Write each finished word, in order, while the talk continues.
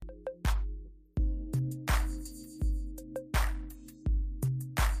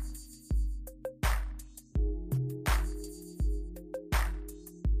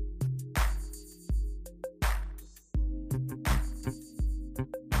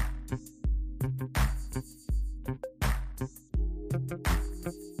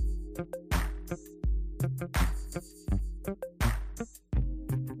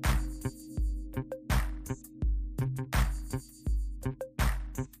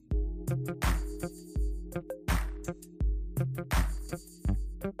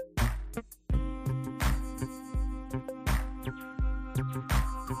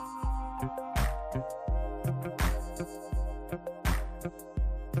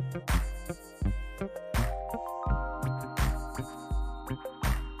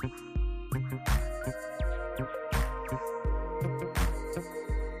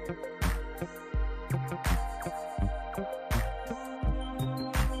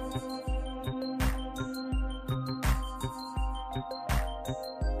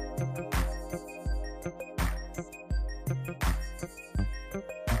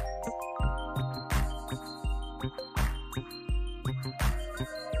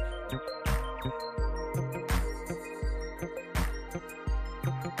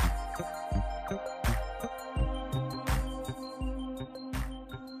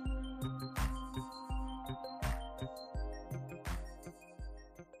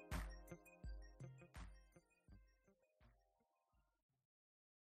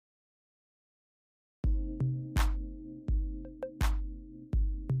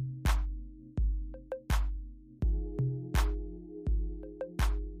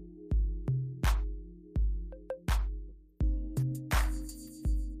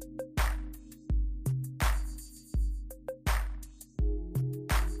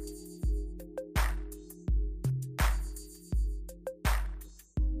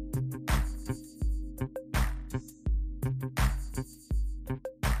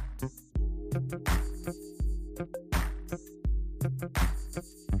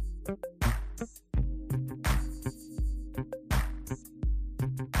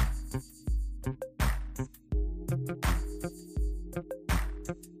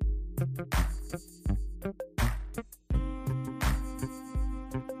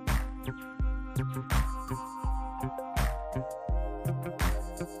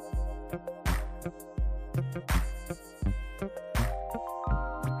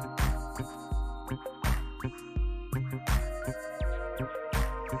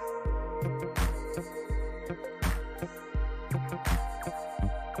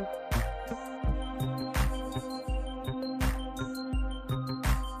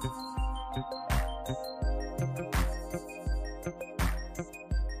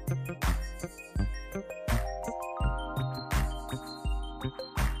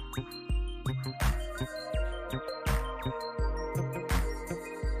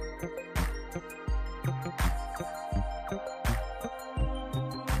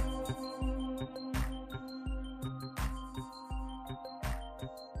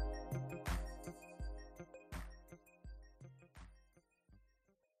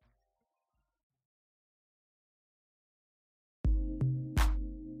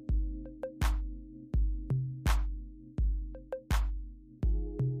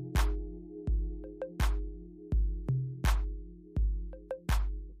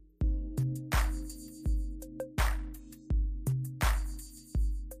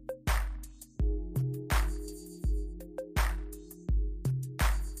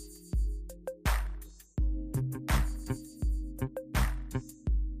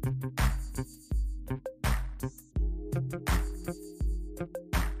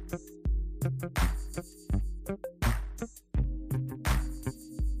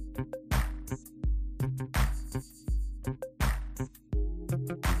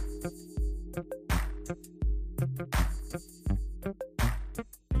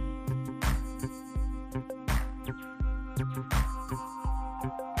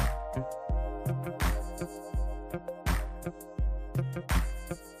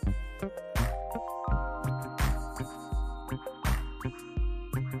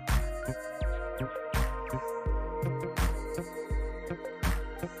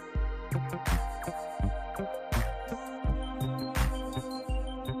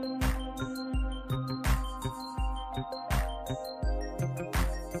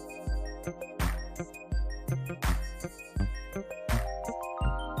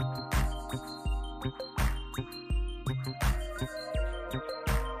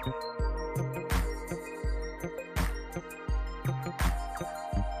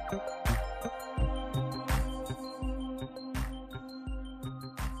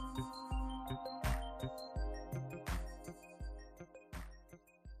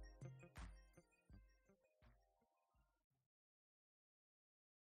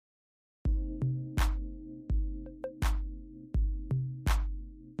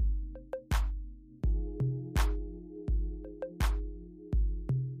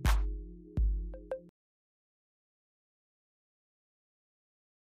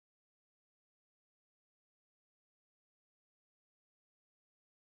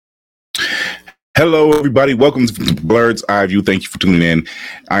Hello, everybody. Welcome to Blurred's Eye View. Thank you for tuning in.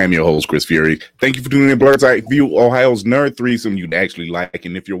 I am your host, Chris Fury. Thank you for tuning in Blurred's Eye View, Ohio's nerd threesome you'd actually like.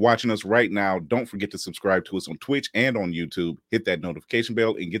 And if you're watching us right now, don't forget to subscribe to us on Twitch and on YouTube. Hit that notification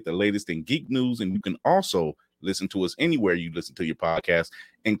bell and get the latest in geek news. And you can also listen to us anywhere you listen to your podcast,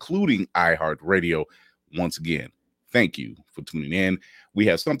 including iHeartRadio. Once again, thank you for tuning in. We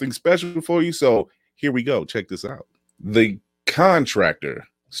have something special for you, so here we go. Check this out. The Contractor,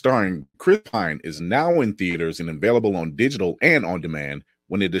 starring Chris Pine, is now in theaters and available on digital and on demand.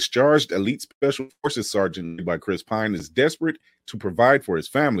 When a discharged elite special forces sergeant by Chris Pine is desperate to provide for his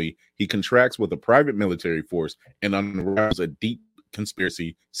family, he contracts with a private military force and unravels a deep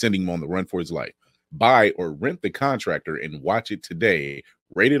conspiracy, sending him on the run for his life. Buy or rent The Contractor and watch it today.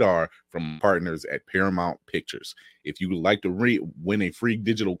 Rated R from partners at Paramount Pictures. If you would like to win a free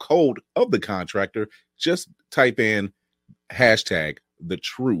digital code of The Contractor, just type in hashtag the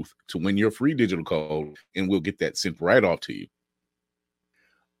truth to win your free digital code, and we'll get that sent right off to you.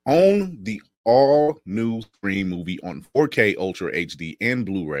 Own the all-new Scream movie on 4K Ultra HD and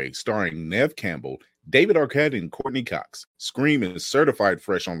Blu-ray, starring Neve Campbell, David Arquette, and Courtney Cox. Scream is certified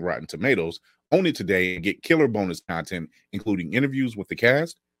fresh on Rotten Tomatoes. Own it today and get killer bonus content, including interviews with the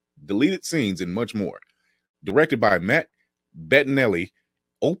cast, deleted scenes, and much more. Directed by Matt Bettinelli,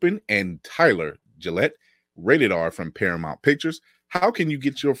 Open, and Tyler Gillette. Rated R from Paramount Pictures. How can you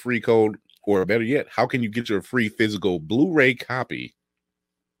get your free code, or better yet, how can you get your free physical Blu-ray copy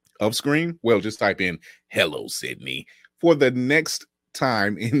of Scream? Well, just type in "Hello, Sydney." For the next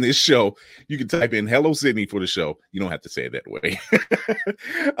time in this show, you can type in "Hello, Sydney" for the show. You don't have to say it that way.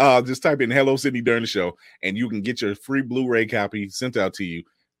 Just type in "Hello, Sydney" during the show, and you can get your free Blu-ray copy sent out to you.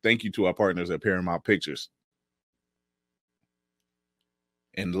 Thank you to our partners at Paramount Pictures.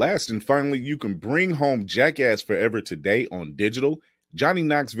 And last and finally, you can bring home Jackass Forever today on digital. Johnny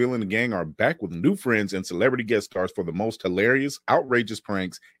Knoxville and the gang are back with new friends and celebrity guest stars for the most hilarious, outrageous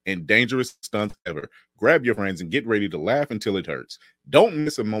pranks and dangerous stunts ever. Grab your friends and get ready to laugh until it hurts. Don't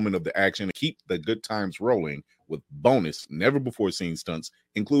miss a moment of the action. Keep the good times rolling with bonus, never-before-seen stunts,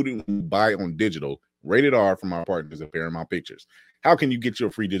 including when you buy on digital. Rated R from our partners at Paramount Pictures. How can you get your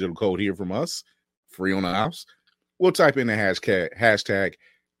free digital code here from us? Free on the house. We'll type in the hashtag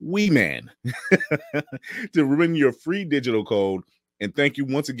WeMan to win your free digital code. And thank you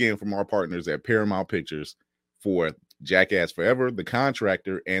once again from our partners at Paramount Pictures for Jackass Forever, The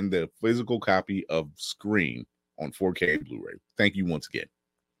Contractor, and the physical copy of Scream on 4K Blu-ray. Thank you once again.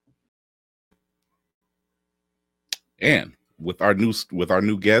 And with our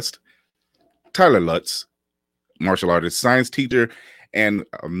new guest, Tyler Lutz, martial artist, science teacher, and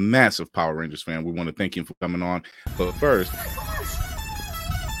a massive Power Rangers fan. We want to thank him for coming on. But first,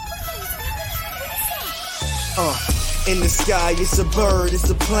 in the sky, it's a bird, it's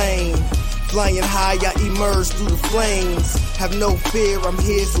a plane. Flying high, I emerge through the flames. Have no fear, I'm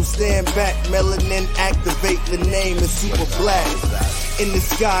here, so stand back. Melanin activate, the name is super black. In the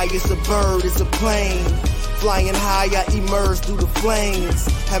sky, it's a bird, it's a plane. Flying high, I emerge through the flames.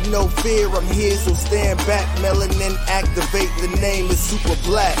 Have no fear, I'm here, so stand back. Melanin activate, the name is super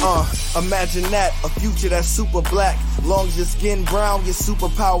black. Imagine that, a future that's super black. Long as your skin brown, your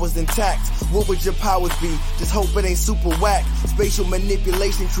superpowers intact. What would your powers be? Just hope it ain't super whack. Spatial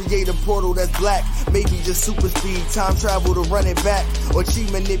manipulation, create a portal that's black. Maybe just super speed, time travel to run it back. Or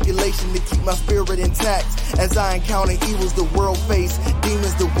cheat manipulation to keep my spirit intact. As I encounter evils the world face,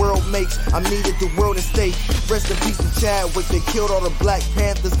 demons the world makes, I'm needed the world at stake. Rest in peace to Chadwick, they killed all the Black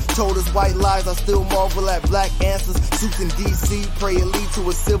Panthers. Told us white lies, I still marvel at black answers. Suits in DC, pray it lead to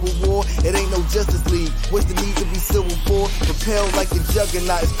a civil war. It ain't no Justice League, what's the need to be civil for? Propelled like the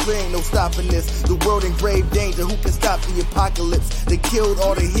juggernaut, it's clear ain't no stopping this. The world in grave danger, who can stop the apocalypse? They killed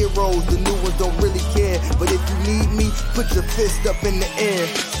all the heroes, the new ones don't really care. But if you need me, put your fist up in the air.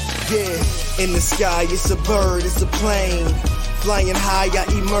 Yeah, in the sky, it's a bird, it's a plane. Flying high,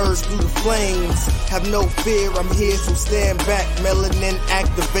 I emerge through the flames. Have no fear, I'm here, so stand back. Melanin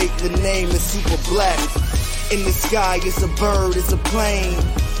activate, the name is super black. In the sky, it's a bird, it's a plane.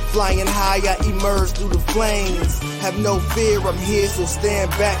 Flying high, I emerge through the flames. Have no fear, I'm here, so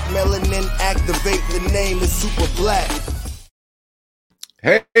stand back. Melanin activate, the name is super black.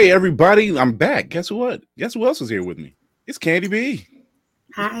 Hey everybody, I'm back. Guess what? Guess who else is here with me? It's Candy B.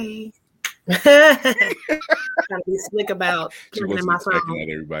 Hi. Trying to be slick about in my phone. At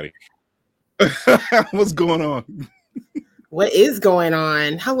everybody. What's going on? What is going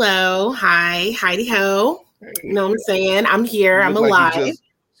on? Hello, hi, Heidi ho. You know what I'm saying? I'm here. I'm alive.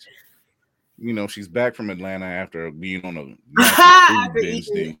 She's back from Atlanta after being on a food binge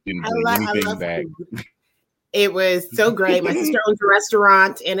thing. Didn't bring anything back. It was so great. My sister owns a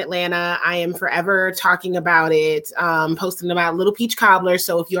restaurant in Atlanta. I am forever talking about it, posting about Little Peach Cobbler.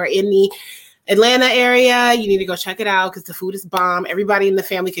 So if you're in the Atlanta area, you need to go check it out because the food is bomb. Everybody in the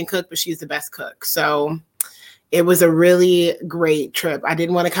family can cook, but she's the best cook. So it was a really great trip. I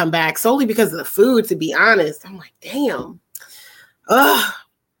didn't want to come back solely because of the food, to be honest. I'm like, damn. Ugh.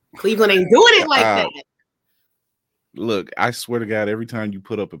 Cleveland ain't doing it like that. Look, I swear to God, every time you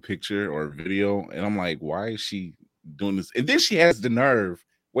put up a picture or a video, and I'm like, why is she doing this? And then she has the nerve.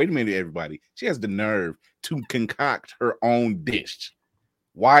 Wait a minute, everybody. She has the nerve to concoct her own dish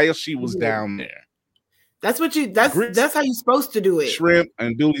while she was down there. That's how you're supposed to do it. Shrimp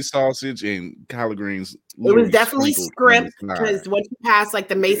and andouille sausage and collard greens. It was definitely scrimp because once you pass like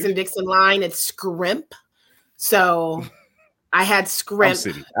the Mason-Dixon line, it's scrimp. So I had scrimp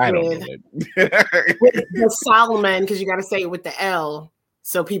with the Solomon because you got to say it with the L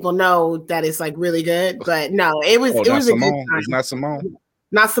so people know that it's like really good. But no, it was a good time. It's not Simone.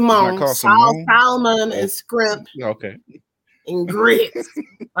 Not Simone. Solomon and scrimp. Okay. And grits.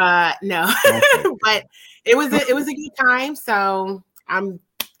 No, but it was a good time. So I'm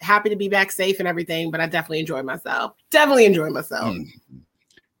happy to be back safe and everything, but I definitely enjoyed myself.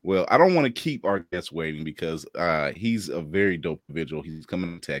 Well, I don't want to keep our guest waiting because he's a very dope individual. He's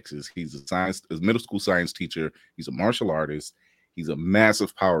coming to Texas. He's a middle school science teacher. He's a martial artist. He's a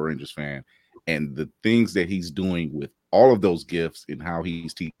massive Power Rangers fan. And the things that he's doing with all of those gifts and how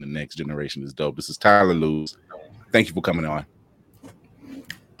he's teaching the next generation is dope. This is Tyler Lutz. Thank you for coming on.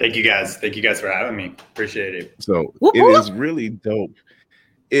 Thank you guys. Thank you guys for having me. Appreciate it. So it is really dope.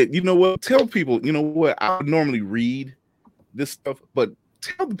 You know what? Tell people, you know what? I would normally read this stuff, but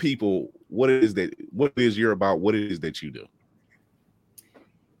tell the people what it is you're about, what it is that you do.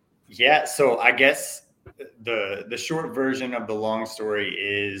 Yeah. So I guess the short version of the long story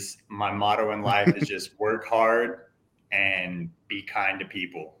is my motto in life is just work hard and be kind to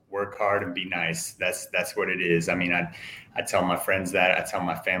people. Work hard and be nice. That's what it is. I mean, I tell my friends that. I tell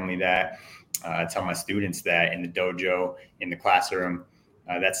my family that. I tell my students that in the dojo, in the classroom.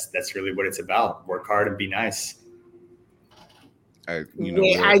 That's really what it's about. Work hard and be nice.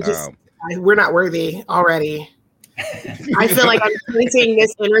 We're not worthy already. I feel like I'm finishing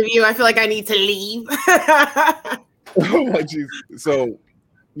this interview. I feel like I need to leave. Oh my geez. So,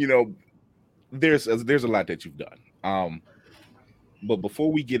 there's a lot that you've done. But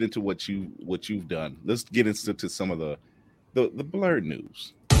before we get into what you've done, let's get into some of the blurred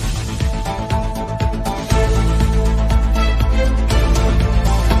news.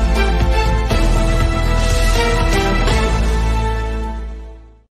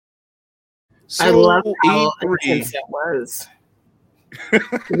 So I love how intense it was.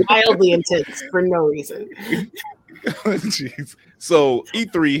 Wildly intense for no reason. Jeez. So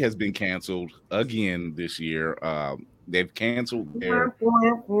E3 has been canceled again this year. They've canceled their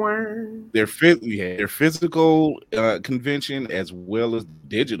physical convention as well as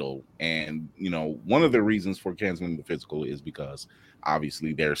digital. And, one of the reasons for canceling the physical is because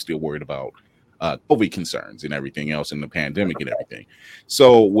obviously they're still worried about COVID concerns and everything else and the pandemic and everything.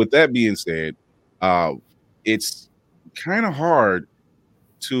 So with that being said, it's kind of hard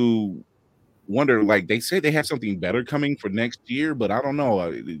to wonder, like they say they have something better coming for next year, but I don't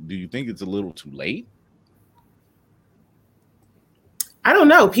know. Do you think it's a little too late? I don't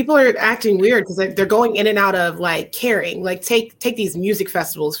know. People are acting weird because they're going in and out of like caring. Like take these music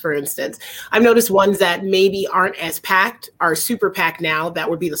festivals, for instance. I've noticed ones that maybe aren't as packed are super packed now. That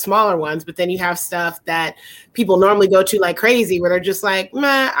would be the smaller ones. But then you have stuff that people normally go to like crazy where they're just like,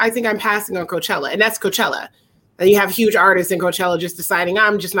 meh, I think I'm passing on Coachella. And that's Coachella. And you have huge artists in Coachella just deciding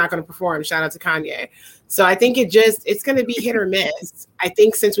I'm just not going to perform. Shout out to Kanye. So I think it's going to be hit or miss. I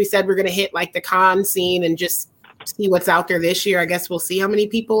think since we said we're going to hit like the con scene and just see what's out there this year, I guess we'll see how many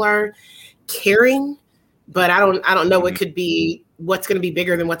people are caring, but I don't know what could be, what's going to be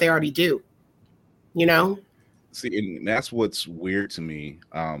bigger than what they already do, See, and that's what's weird to me,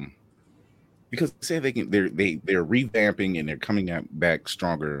 because they say they're revamping and they're coming back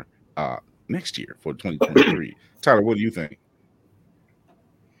stronger next year for 2023. Tyler, what do you think?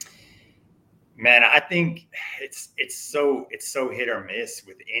 Man, I think it's so hit or miss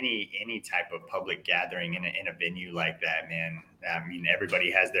with any type of public gathering in a venue like that, man. I mean, everybody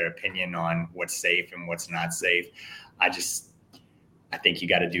has their opinion on what's safe and what's not safe. I think you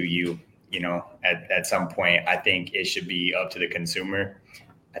got to do you, at some point. I think it should be up to the consumer.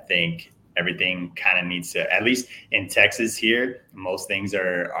 I think everything kind of needs to, at least in Texas here, most things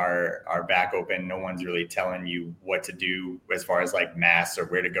are back open. No one's really telling you what to do as far as like masks or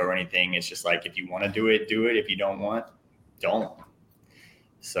where to go or anything. It's just like, if you want to do it, do it. If you don't want, don't.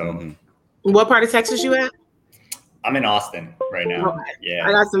 So what part of Texas you at? I'm in Austin right now. Okay. Yeah.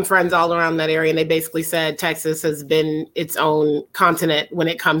 I got some friends all around that area, and they basically said Texas has been its own continent when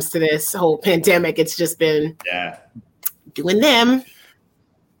it comes to this whole pandemic. It's just been doing them.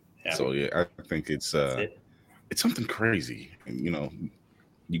 Yeah. So yeah, I think it's something crazy. You know,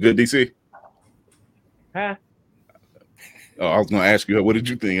 you good, DC? Huh? Oh, I was gonna ask you, what did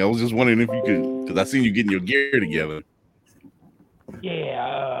you think? I was just wondering if you could, because I seen you getting your gear together.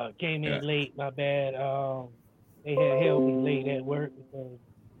 Yeah, came in late. My bad. They had held me late at work because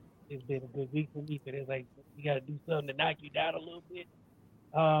it's been a good week for me. So they're like, you got to do something to knock you down a little bit.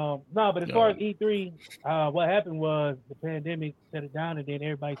 No, but as far as E3, what happened was the pandemic shut it down, and then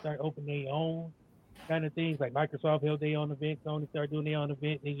everybody started opening their own kind of things. Like Microsoft held their own event, Sony started doing their own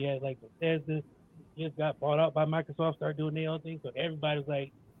event. Then you had like Bethesda just got bought out by Microsoft, started doing their own thing. So everybody was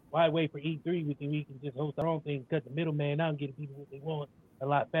like, why wait for E3? We can just host our own thing, cut the middleman out, and get people what they want a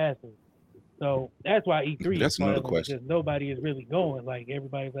lot faster. So that's why E3 That's is another question. because nobody is really going. Like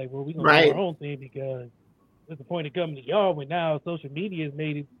everybody's like, well, we're gonna do our own thing because what's the point of coming to y'all when now social media has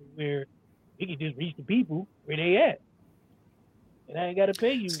made it where you can just reach the people where they at. And I ain't gotta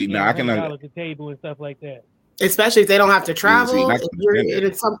pay you $100 at the table and stuff like that. Especially if they don't have to travel. If you're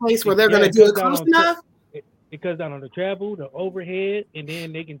in some place where they're gonna do it close enough. It cuts down on the travel, the overhead, and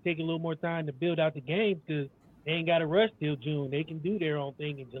then they can take a little more time to build out the games because they ain't got to rush till June. They can do their own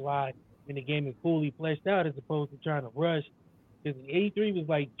thing in July when the game is fully fleshed out as opposed to trying to rush. Because E3 was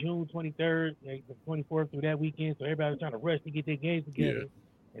like June 23rd, like the 24th through that weekend, so everybody was trying to rush to get their games together.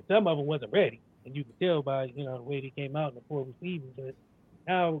 Yeah. And some of them wasn't ready, and you could tell by the way they came out in the poor receiving. But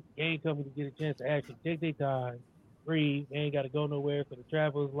now game companies get a chance to actually take their time, breathe. They ain't got to go nowhere, so the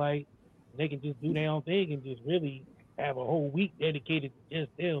travel is light. They can just do their own thing and just really have a whole week dedicated to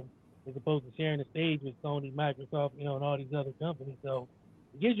just them, as opposed to sharing the stage with Sony, Microsoft, and all these other companies. So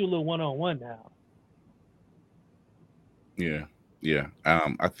it gives you a little one-on-one now. Yeah.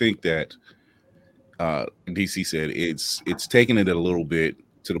 I think that DC said it's taking it a little bit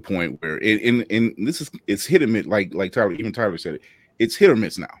to the point where it's hit or miss. Like Tyler said it. It's hit or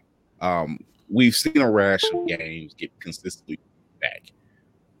miss now. We've seen a rash of games get consistently back.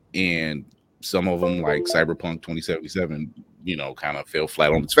 And some of them, like Cyberpunk 2077, kind of fell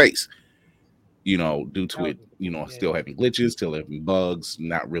flat on its face, due to it, still having glitches, still having bugs,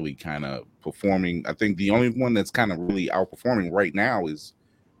 not really kind of performing. I think the only one that's kind of really outperforming right now is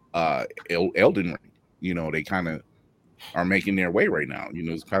Elden Ring. They kind of are making their way right now.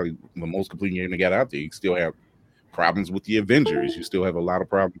 It's probably the most complete game they got out there. You still have problems with the Avengers. You still have a lot of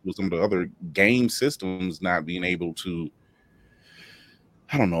problems with some of the other game systems not being able to,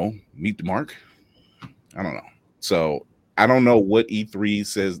 I don't know, meet the mark. I don't know. So I don't know what E3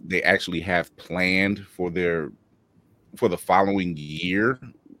 says they actually have planned for the following year,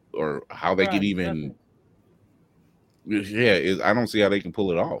 or how they can even. I don't see how they can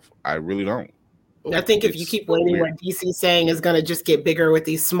pull it off. I really don't. I think if you keep waiting, what DC's saying is going to just get bigger with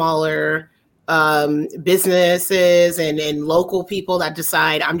these smaller businesses and local people that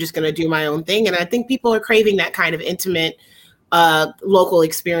decide I'm just going to do my own thing. And I think people are craving that kind of intimate local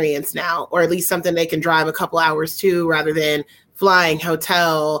experience now, or at least something they can drive a couple hours to rather than flying,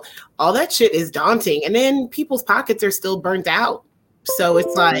 hotel. All that shit is daunting. And then people's pockets are still burnt out. So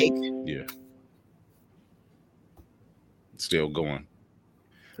it's like, still going.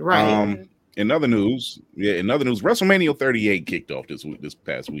 Right. In other news, WrestleMania 38 kicked off this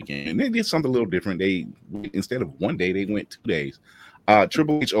past weekend, and they did something a little different. They, instead of one day, they went 2 days.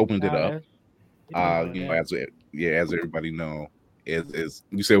 Triple H opened it up. As everybody know, as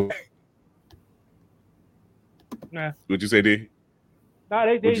you said. What'd you say, D?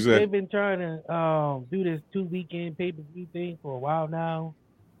 No, they've been trying to do this 2-weekend pay-per-view thing for a while now,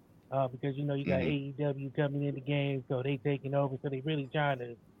 because you got AEW coming in the game, so they taking over. So they really trying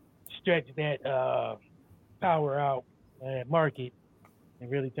to stretch that power out market and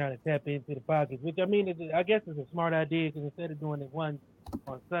really trying to tap into the pockets. Which I guess is a smart idea, because instead of doing it one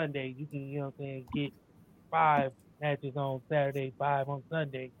on Sunday, you can get 5 matches on Saturday, 5 on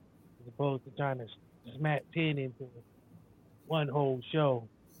Sunday, as opposed to trying to smack 10 into one whole show.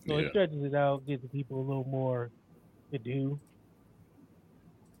 So it stretches it out, gives the people a little more to do.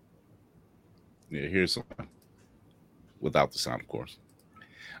 Yeah, here's some without the sound, of course.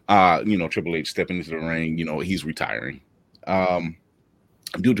 Triple H stepping into the ring. He's retiring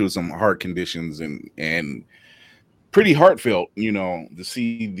due to some heart conditions, and pretty heartfelt. To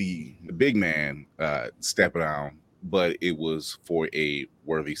see the big man step down, but it was for a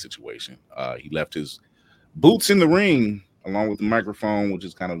worthy situation. He left his boots in the ring along with the microphone, which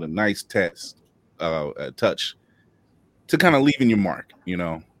is kind of a nice touch to kind of leaving your mark.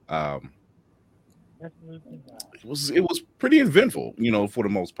 Absolutely not. It was pretty eventful, for the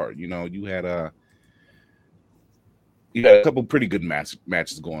most part. You had a couple pretty good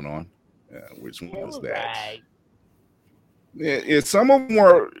matches going on. Which one was that? Right. Yeah, some of them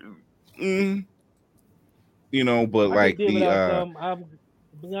were, but I like could give it the out some.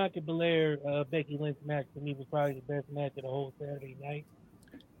 Bianca Belair, Becky Lynch match for me was probably the best match of the whole Saturday night.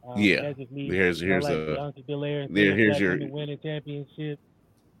 yeah. That's just me. Here's I like a Bianca Belair and here's Black your Women winning championship,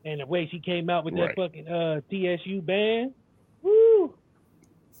 and the way she came out with right. that fucking TSU band, woo,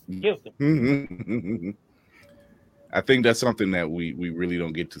 killed them. I think that's something that we really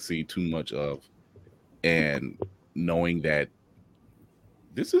don't get to see too much of, and knowing that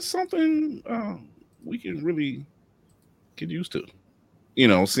this is something we can really get used to.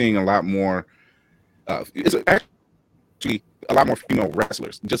 Seeing a lot more. It's actually a lot more female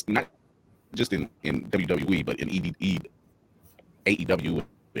wrestlers, not just in WWE, but in AEW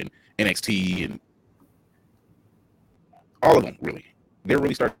and NXT and all of them. Really, they're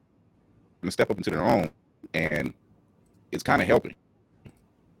really starting to step up into their own, and it's kind of helping.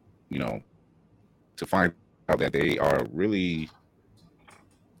 To find out that they are really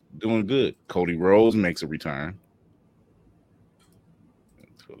doing good. Cody Rhodes makes a return.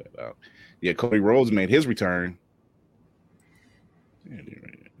 Let's fill that out. Yeah, Cody Rhodes made his return. Yeah,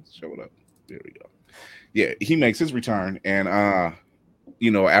 show it up. There we go. Yeah, he makes his return, and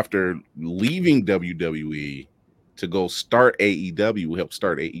after leaving WWE to go start AEW, help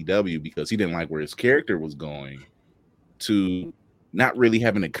start AEW because he didn't like where his character was going, to not really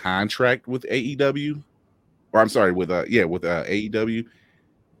having a contract with AEW, or I'm sorry, with AEW,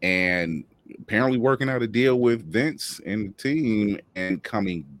 and apparently working out a deal with Vince and the team and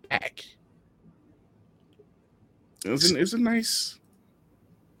coming back. It's a nice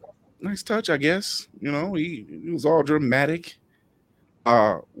touch, I guess. He was all dramatic.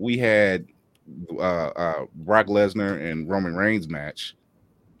 We had Brock Lesnar and Roman Reigns match,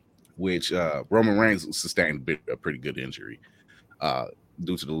 which Roman Reigns sustained a pretty good injury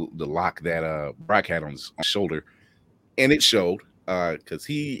due to the lock that Brock had on his shoulder, and it showed because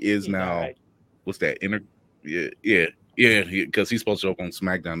he is now Right. What's that? Because he's supposed to show up on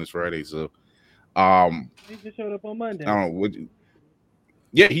SmackDown this Friday. So, He just showed up on Monday. I don't know.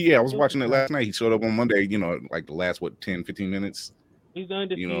 I was watching it last night. He showed up on Monday. Like the last 10, 15 minutes. He's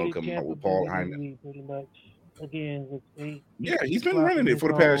undefeated coming champ out with of Paul WWE, Heyman. pretty much. Again, He's been running it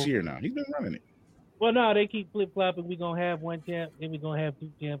for the past year now. He's been running it. Well, no, they keep flip flopping. We're gonna have one champ, then we're gonna have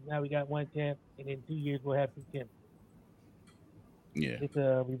two champs. Now we got one champ, and in 2 years we'll have two champs. Yeah, it's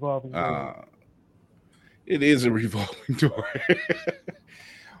a revolving door. It is a revolving door.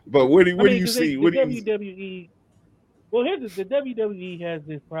 But what do you see? WWE. Well, the WWE has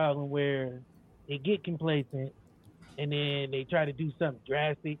this problem where they get complacent, and then they try to do something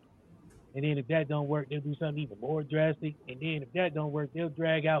drastic, and then if that don't work, they'll do something even more drastic, and then if that don't work, they'll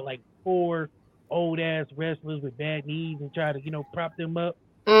drag out like 4 old ass wrestlers with bad knees and try to prop them up.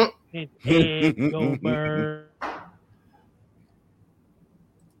 And Edge, Goldberg.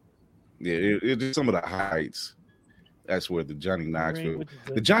 Yeah, it's some of the heights. That's where the Johnny Knoxville,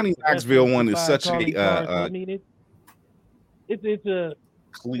 the Johnny Knoxville one is such a it's a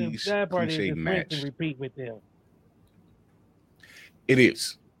cliche match. And repeat with them. It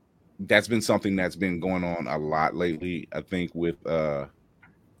is. That's been something that's been going on a lot lately, I think, with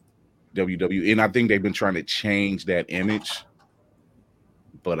WWE, and I think they've been trying to change that image,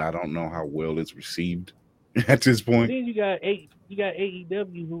 but I don't know how well it's received at this point. Then you got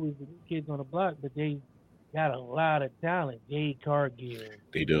AEW, who is the new kids on the block, but they got a lot of talent. Jade Cargill.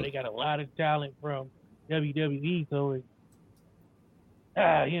 They do. They got a lot of talent from WWE, so it's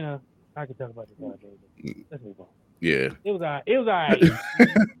I could talk about this all day. Let's move on. Yeah. It was all right.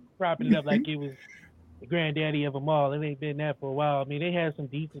 Propping it up like it was the granddaddy of them all. It ain't been that for a while. I mean, they had some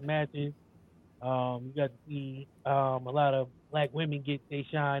decent matches. You got to see a lot of black women get their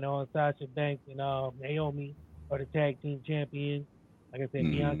shine on. Sasha Banks and Naomi are the tag team champions. Like I said,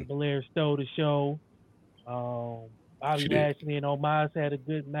 Bianca Belair stole the show. Bobby Lashley and Omos had a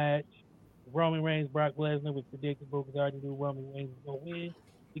good match. Roman Reigns, Brock Lesnar was predictable because I already knew Roman Reigns was going to win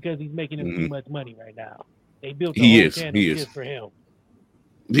because he's making them too much money right now. They built a whole channel just for him.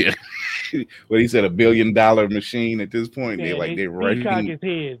 Yeah. Well, he said $1 billion machine at this point. Yeah, they're right. Peacock is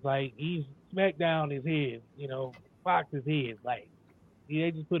his. Like, he's SmackDown is his. Fox is his. Like,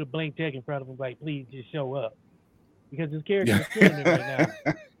 they just put a blank check in front of him. Like, please just show up because his character is killing him right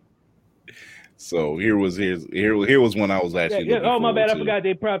now. So here was when I was actually. Oh my bad, I forgot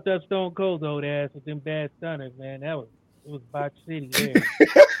they propped up Stone Cold's old ass with them bad stunners, man. It was Botch City there.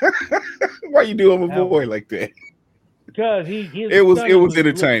 Why you doing my boy like that? Because it was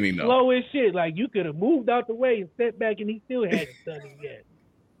entertaining though. Slow as shit. Like you could have moved out the way and stepped back, and he still hadn't done it yet.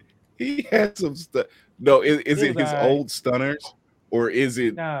 He had some stuff. No, is it his old stunners, or is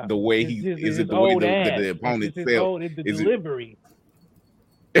it the way the opponent felt? It's the delivery.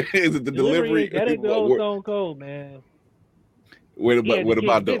 Is it the delivery? That ain't the old Stone Cold, man. What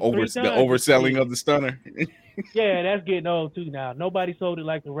about the overselling of the stunner? Yeah, that's getting old too now. Nobody sold it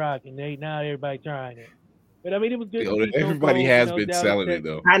like The Rock, and now everybody trying it. But I mean, it was good. Everybody has been selling it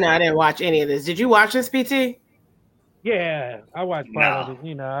though. I know. I didn't watch any of this. Did you watch this, PT? Yeah, I watched part of it.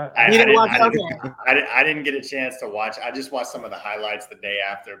 You know, I didn't get a chance to watch. I just watched some of the highlights the day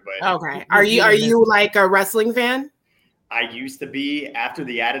after. But okay, are you like a wrestling fan? I used to be. After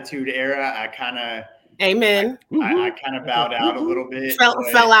the Attitude Era, I kind of. Amen. I kind of bowed out a little bit.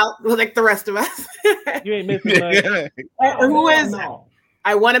 Fell out like the rest of us. You ain't missing much. Who is?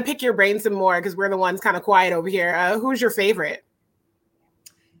 I want to pick your brain some more because we're the ones kind of quiet over here. Who's your favorite?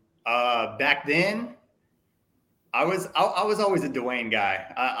 Back then, I was always a Dwayne guy.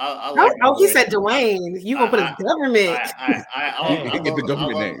 He said Dwayne. You gonna put a government? I get the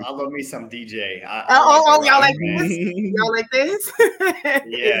government name. I love me some DJ. Y'all like this? Y'all like this?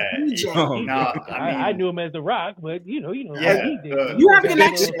 Yeah. DJ. No, I knew him as The Rock, but you know. Yeah, you have a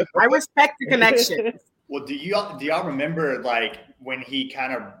connection. I respect the connection. Well, do y'all remember like when he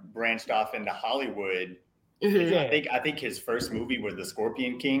kind of branched off into Hollywood? Mm-hmm. I think his first movie was The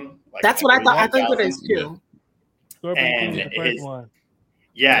Scorpion King. Like that's what I thought. I think it is too. And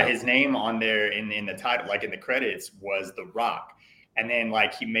his name on there in the title, like in the credits, was The Rock. And then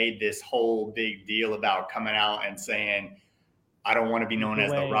like he made this whole big deal about coming out and saying, I don't want to be known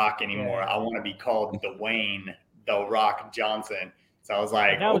as The Rock anymore. I want to be called Dwayne The Rock Johnson. So I was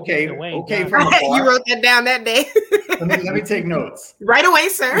like, okay, from afar. You wrote that down that day. let me take notes. Right away,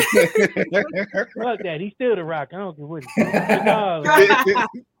 sir. Fuck that. He's still The Rock. I don't care what he says.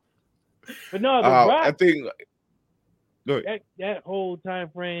 But no, The Rock. I think that whole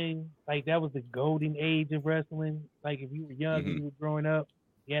time frame, like that was the golden age of wrestling. Like if you were young and you were growing up,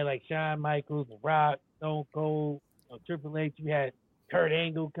 you had like Shawn Michaels, The Rock, Stone Cold, Triple H. You had Kurt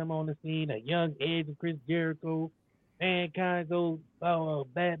Angle come on the scene, a young Edge and Chris Jericho. Mankind, those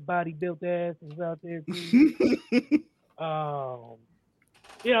bad body built asses out there too. It was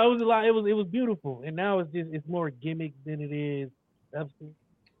a lot. It was beautiful, and now it's more gimmick than it is substance.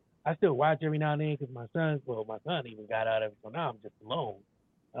 I still watch every now and then because my son even got out of it, so now I'm just alone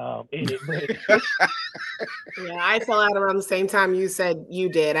in it. But yeah, I fell out around the same time you said you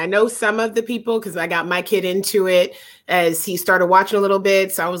did. I know some of the people because I got my kid into it as he started watching a little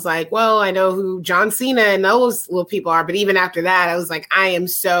bit. So I was like, well, I know who John Cena and those little people are. But even after that, I was like, I am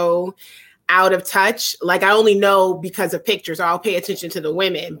so out of touch. Like I only know because of pictures. So I'll pay attention to the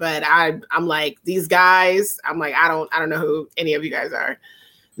women. But I'm like, these guys, I'm like, I don't know who any of you guys are.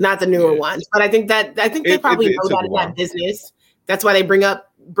 Not the newer ones. But I think they probably know that in that business. That's why they bring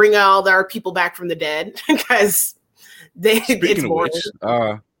all our people back from the dead because it's boring.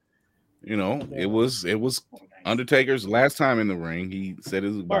 It was Undertaker's last time in the ring. He said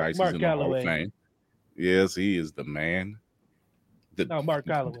his goodbyes. He's in the Hall of Fame. Yes, he is the man. Mark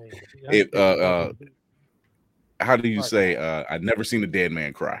Calloway. How do you say? I've never seen a dead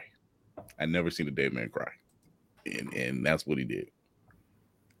man cry. I never seen a dead man cry, and that's what he did.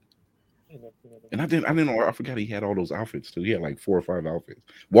 And I didn't know. I forgot he had all those outfits too. He had like 4 or 5 outfits.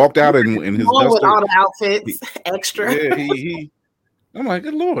 Walked out in his duster. With all the outfits, extra. Yeah, he. I'm like,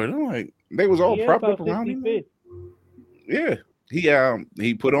 good Lord. I'm like, they was all propped up around him. Yeah,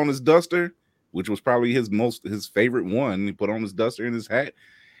 he put on his duster, which was probably his favorite one. He put on his duster and his hat,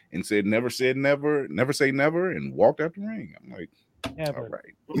 and said, "Never said never, never say never," and walked out the ring. I'm like, all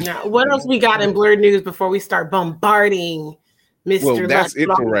right. Now, what else we got in blurred news before we start bombarding? Mr. Well, that's Lutz, it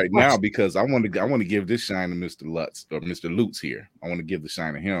for right now because I want to give this shine to Mr. Lutz or Mr. Lutz here. I want to give the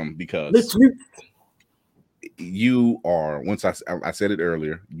shine to him because you are. Once I said it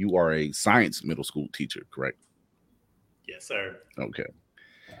earlier, you are a science middle school teacher, correct? Yes, sir. Okay,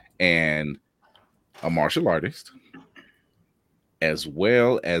 and a martial artist, as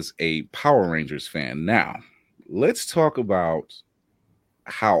well as a Power Rangers fan. Now, let's talk about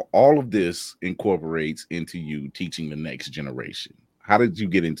how all of this incorporates into you teaching the next generation. How did you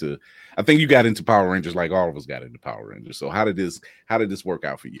get into? I think you got into Power Rangers like all of us got into Power Rangers. So how did this work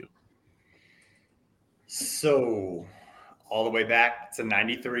out for you? So all the way back to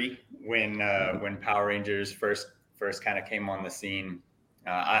 93 when Power Rangers first kind of came on the scene.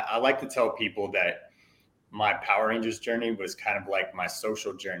 I like to tell people that my Power Rangers journey was kind of like my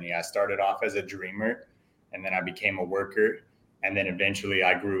social journey. I started off as a dreamer, and then I became a worker, and then eventually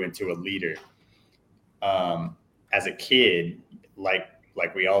I grew into a leader. as a kid, like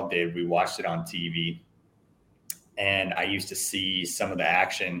we all did, we watched it on TV. And I used to see some of the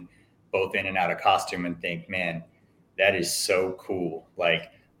action both in and out of costume and think, man, that is so cool.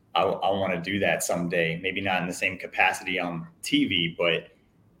 Like, I want to do that someday. Maybe not in the same capacity on TV, but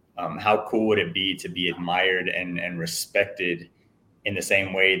how cool would it be to be admired and respected in the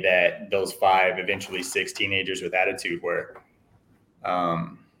same way that those 5, eventually 6 teenagers with attitude were?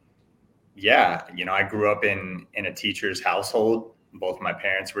 Yeah, I grew up in a teacher's household. Both my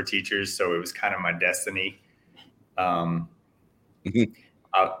parents were teachers, so it was kind of my destiny. I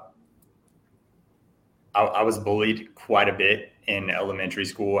was bullied quite a bit in elementary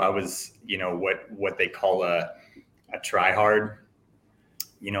school. I was, what they call a try-hard.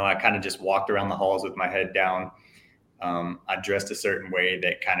 I kind of just walked around the halls with my head down. I dressed a certain way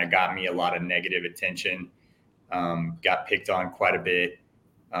that kind of got me a lot of negative attention, got picked on quite a bit.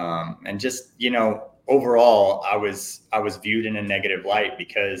 And just, overall, I was viewed in a negative light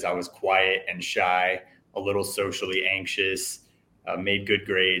because I was quiet and shy, a little socially anxious, made good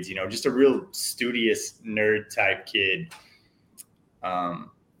grades, just a real studious nerd type kid. And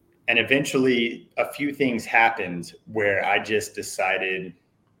eventually a few things happened where I just decided,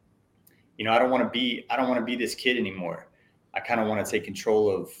 I don't want to be this kid anymore. I kind of want to take control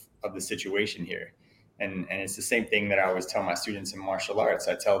of the situation here. And it's the same thing that I always tell my students in martial arts.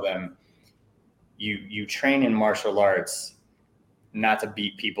 I tell them, you train in martial arts not to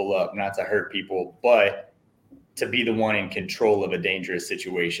beat people up, not to hurt people, but to be the one in control of a dangerous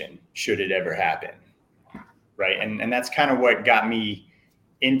situation, should it ever happen. Right. And that's kind of what got me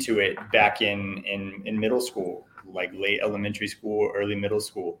into it back in middle school, like late elementary school, early middle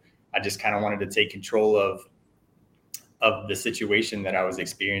school. I just kind of wanted to take control of the situation that I was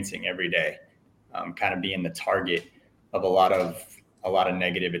experiencing every day, kind of being the target of a lot of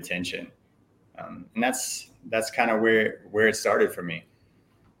negative attention. And that's kind of where it started for me.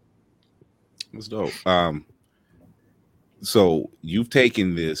 That's dope. So you've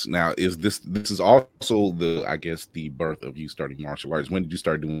taken this now. This is also the birth of you starting martial arts? When did you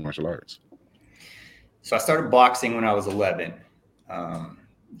start doing martial arts? So I started boxing when I was 11.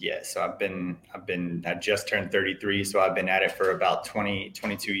 So I just turned 33. So I've been at it for about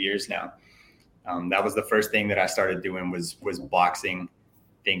 22 years now. That was the first thing that I started doing was boxing.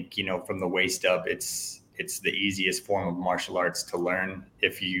 I think, from the waist up, it's the easiest form of martial arts to learn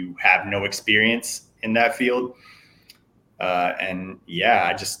if you have no experience in that field. I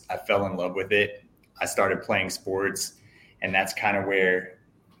fell in love with it. I started playing sports, and that's kind of where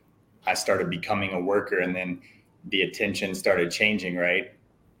I started becoming a worker. And then the attention started changing, right?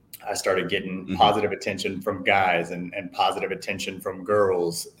 I started getting positive attention from guys and positive attention from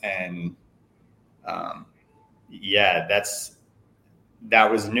girls. And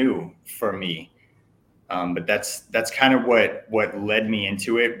that was new for me. But that's kind of what led me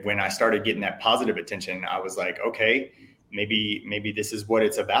into it. When I started getting that positive attention, I was like, okay, maybe this is what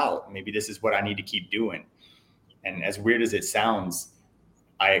it's about. Maybe this is what I need to keep doing. And as weird as it sounds,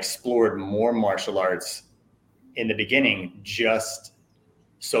 I explored more martial arts in the beginning just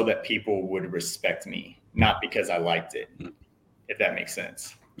so that people would respect me, not because I liked it, if that makes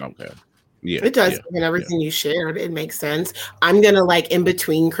sense. Okay. Yeah, it does. And everything you shared, it makes sense. I'm going to in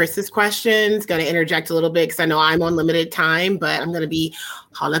between Chris's questions, going to interject a little bit because I know I'm on limited time, but I'm going to be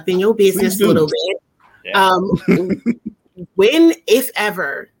all up in your business a little bit. Yeah. When, if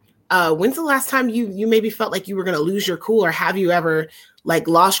ever, when's the last time you maybe felt like you were going to lose your cool, or have you ever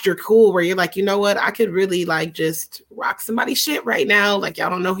lost your cool where you're like, you know what, I could really just rock somebody's shit right now. Y'all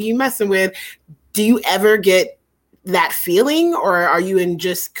don't know who you messing with. Do you ever get that feeling, or are you in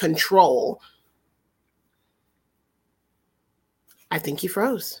just control? I think he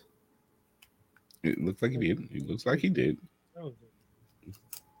froze. It looks like he did. It looks like he did.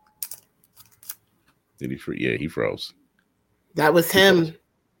 Did he freeze? Yeah, he froze. That was him.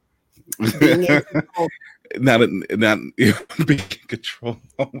 Not being in control.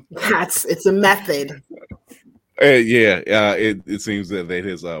 It's a method. It seems that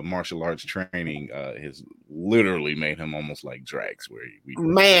his martial arts training has literally made him almost like Drax.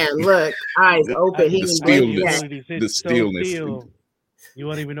 Man, look, eyes open. The stillness. You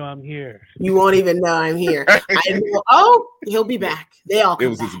won't even know I'm here. You won't even know I'm here. I know. Oh, he'll be back. They all. It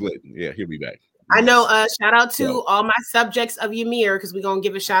was his split. Yeah, he'll be back. I know. Shout out to all my subjects of Ymir, because we're gonna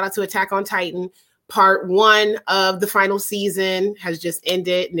give a shout out to Attack on Titan. Part 1 of the final season has just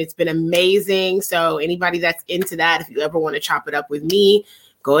ended, and it's been amazing. So anybody that's into that, if you ever want to chop it up with me,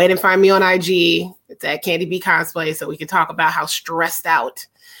 go ahead and find me on IG. It's at Candy B Cosplay, so we can talk about how stressed out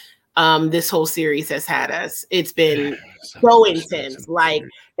this whole series has had us. It's been so intense.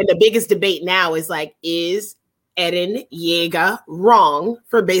 And the biggest debate now is is Eren Yeager wrong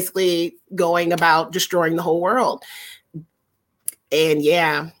for basically going about destroying the whole world. And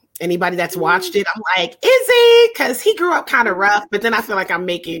yeah, anybody that's watched it, I'm like, is he? Because he grew up kind of rough, but then I feel like I'm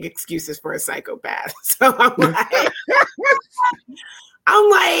making excuses for a psychopath. So I'm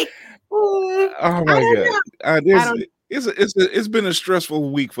like, oh my God. It's been a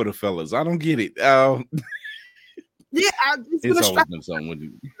stressful week for the fellas. I don't get it. Yeah, it's always been something with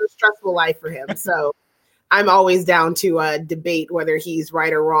you. A stressful life for him. So I'm always down to debate whether he's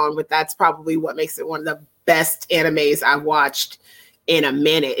right or wrong, but that's probably what makes it one of the best animes I've watched in a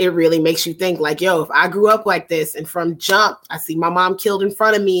minute. It really makes you think like, yo, if I grew up like this and from jump, I see my mom killed in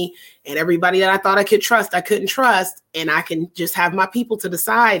front of me and everybody that I thought I could trust, I couldn't trust. And I can just have my people to the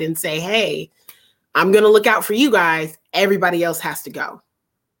side and say, hey, I'm going to look out for you guys. Everybody else has to go.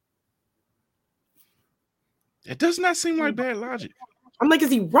 It does not seem like bad logic. I'm like,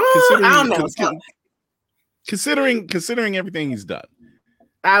 is he wrong? I don't know. Considering everything he's done.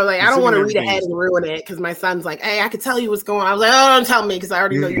 I was like, I don't want to read ahead and ruin it because my son's like, hey, I could tell you what's going on. I was like, oh, don't tell me because I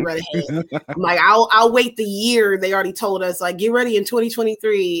already know you read ahead. I'm like, I'll wait the year. They already told us, like, get ready in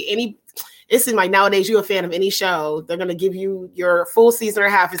 2023. It seems like nowadays you're a fan of any show, they're going to give you your full season or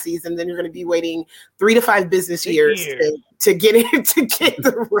half a season. Then you're going to be waiting 3 to 5 business years to get it, to get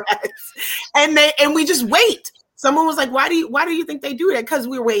the rest. And we just wait. Someone was like, why do you think they do that? Because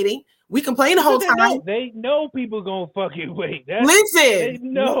we're waiting. We complain the whole time. They know people gonna fucking wait. Listen,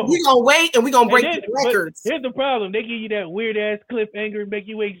 no, we gonna wait and we gonna break the records. Here's the problem: they give you that weird ass cliffhanger and make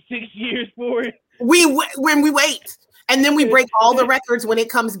you wait 6 years for it. When we wait, and then we break all the records when it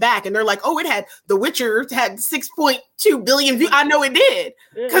comes back, and they're like, "Oh, The Witcher had 6.2 billion views." I know it did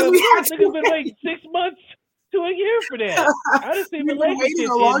because we had to been like 6 months to a year for that. I just even waiting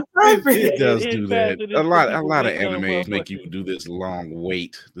a long time. It does do that. A lot of animes make you do this long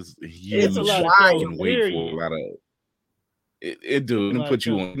wait. This huge fucking wait for a lot of. It do. It puts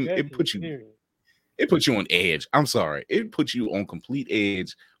you on. It puts you on edge. I'm sorry. It puts you on complete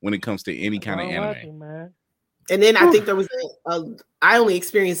edge when it comes to any kind of anime. Man. And then I think there was I only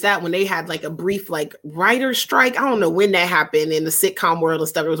experienced that when they had like a brief like writer strike. I don't know when that happened in the sitcom world and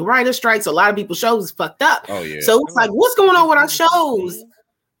stuff. It was writer strike, so a lot of people's shows was fucked up. Oh yeah. So it's like, what's going on with our shows?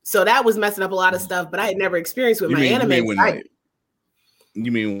 So that was messing up a lot of stuff. But I had never experienced with my anime.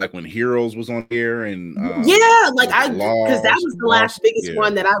 You mean like when Heroes was on air and because that was the last biggest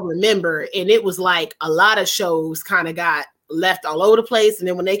one that I remember, and it was like a lot of shows kind of got left all over the place, and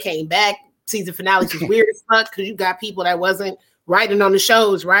then when they came back. Season finales was weird as fuck because you got people that wasn't writing on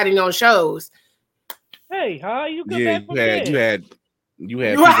shows. Hey, how you come back from you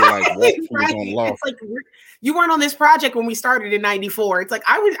had people like Walt was on Lost. It's like you weren't on this project when we started in '94. It's like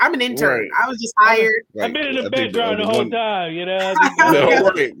I'm an intern. Right. I was just hired. I've been in the background the whole time, you know.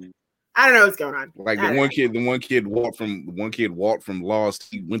 I don't know what's going on. Like the one kid Walt from Lost.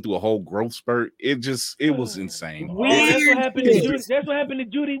 He went through a whole growth spurt. It was insane. That's what happened to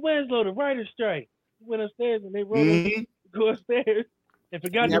Judy Winslow, the writer's strike. He went upstairs and they wrote go upstairs and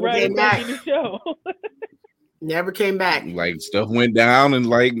forgot to write it back in the show. Never came back. Like stuff went down and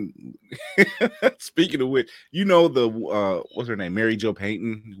like speaking of which, you know the what's her name? Mary Jo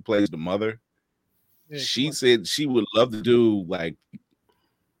Payton, who plays the mother. Yeah, she said she would love to do like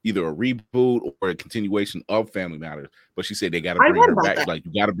either a reboot or a continuation of Family Matters, but she said they got to bring her back. Like,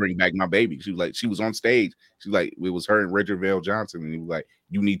 you got to bring back my baby. She was like, she was on stage. She was like, it was her and Richard Vale Johnson, and he was like,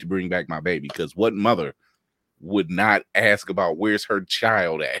 you need to bring back my baby, because what mother would not ask about where's her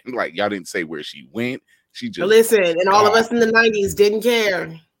child at? Like, y'all didn't say where she went. She just listen, and all of us in the 90s didn't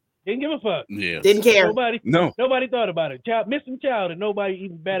care. Didn't give a fuck. Yeah, didn't care. Nobody thought about it. Missing child, and nobody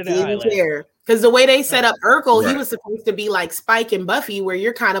even batted an eyelash. Didn't care. Because the way they set up Urkel, he was supposed to be like Spike and Buffy, where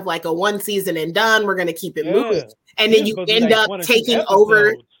you're kind of like a one season and done. We're going to keep it moving. And then you end up taking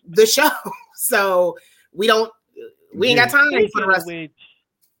over the show. So we ain't got time for the rest.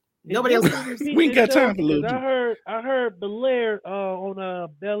 Nobody else. We ain't got time for Lil. I heard Belair on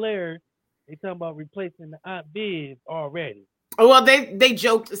Bel Air. They talking about replacing the Aunt Viv already. Oh, well, they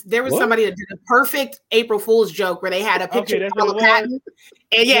joked. There was somebody that did a perfect April Fool's joke where they had a picture of Paula Patton.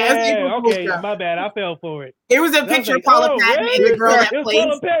 And my bad. I fell for it. It was a picture of Paula Patton and the girl that plays.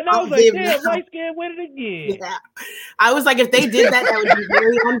 I was like, damn, light skin win it again. Yeah. I was like, if they did that, that would be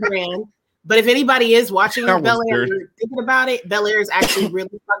very on brand. But if anybody is watching Bel Air, thinking about it, Bel Air is actually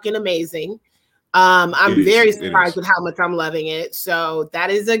really fucking amazing. I'm very surprised with how much I'm loving it. So that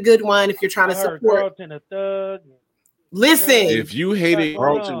is a good one if you're trying to support. Carlton a thug. Listen, if you hated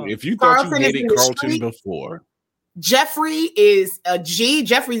Carlton, if you thought you hated Carlton before, Jeffrey is a G.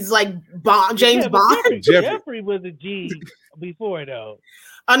 Jeffrey's like James Bond. Jeffrey was a G before though.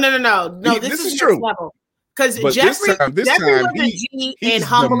 Oh no! This is true. Level. Because Jeffrey was a G and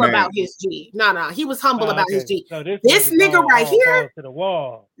humble about his G. No, he was humble about his G. So this nigga right here, to the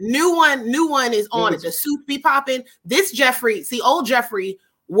wall. New one is on it. The suit be popping. This Jeffrey, see, old Jeffrey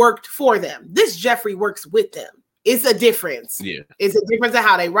worked for them. This Jeffrey works with them. It's a difference. Yeah, it's a difference of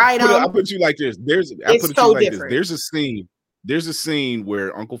how they write them. I'll put you like this. There's a scene. There's a scene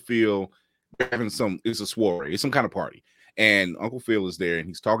where Uncle Phil having it's a soiree, it's some kind of party, and Uncle Phil is there and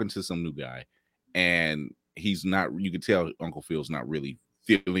he's talking to some new guy, and he's not, you can tell Uncle Phil's not really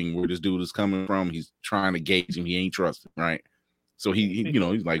feeling where this dude is coming from. He's trying to gauge him. He ain't trusting, right? So he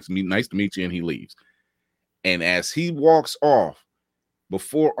he's like, nice to meet you, and he leaves. And as he walks off,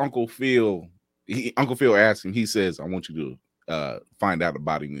 before Uncle Phil asks him, he says, I want you to find out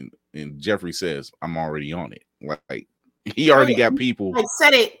about him. And Jeffrey says, I'm already on it. Like he already got people. I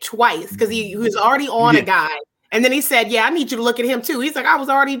said it twice because he was already on a guy. And then he said, yeah, I need you to look at him too. He's like, I was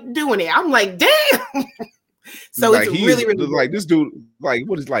already doing it. I'm like, damn. So like, it's really like this dude, like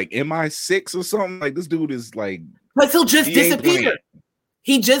what is like MI6 or something? Like this dude is like, but he'll just disappear.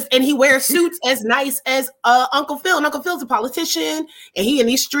 He wears suits as nice as Uncle Phil. And Uncle Phil's a politician, and he in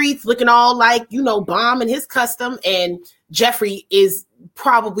these streets looking all like, bomb in his custom. And Jeffrey is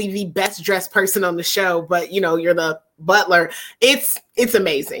probably the best dressed person on the show, but you're the butler. It's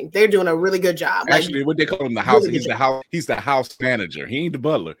amazing. They're doing a really good job. Actually, what they call him, the house. Really he's the house manager. He ain't the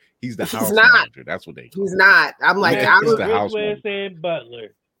butler. He's the house manager. That's what they call him. He's not. I'm like, I was the house saying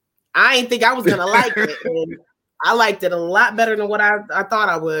butler. I ain't think I was gonna like it. And I liked it a lot better than what I thought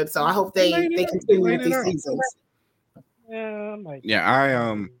I would. So I hope they continue with these seasons.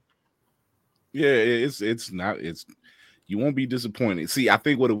 It's you won't be disappointed. See, I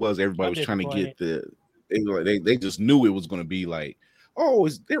think what it was, everybody was trying to get they just knew it was going to be like, oh,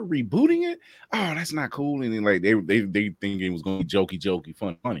 they're rebooting it? Oh, that's not cool. And then like they think it was going to be jokey,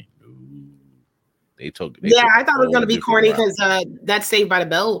 funny. I thought it was going to be corny because that Saved by the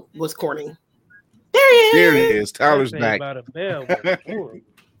Bell was corny. There he is. Tyler's back.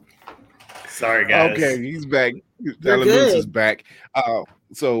 Sorry, guys. Okay, he's back. Tyler Lutz is back.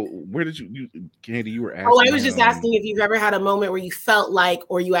 So where did you Candy, you were asking? Oh, I was just asking if you've ever had a moment where you felt like,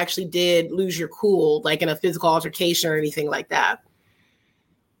 or you actually did lose your cool, like in a physical altercation or anything like that.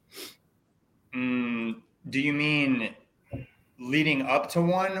 Do you mean leading up to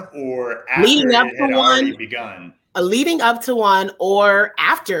one or after leading up it had already begun? Leading up to one or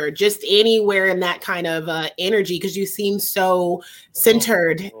after, just anywhere in that kind of energy, because you seem so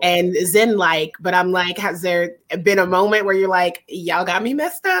centered and zen-like. But I'm like, has there been a moment where you're like, y'all got me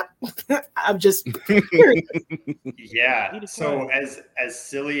messed up? I'm just curious. Yeah. So as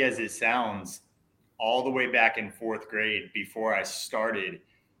silly as it sounds, all the way back in 4th grade, before I started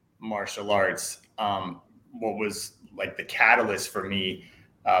martial arts, what was like the catalyst for me,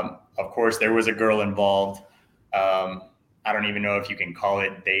 of course, there was a girl involved. I don't even know if you can call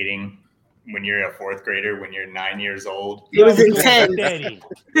it dating when you're a 4th grader, when you're 9 years old. It was intense.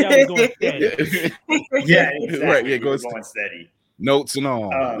 Yeah, exactly. Right, yeah, going steady. Notes and all.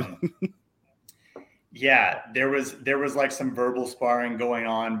 Yeah, there was like some verbal sparring going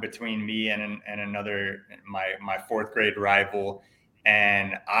on between me and another my 4th grade rival.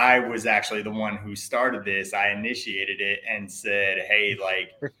 And I was actually the one who started this. I initiated it and said, hey,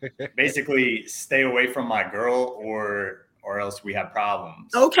 like, basically stay away from my girl or else we have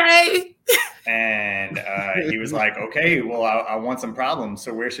problems. Okay. And he was like, okay, well, I want some problems.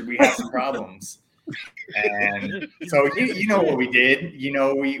 So where should we have some problems? And so you know what we did.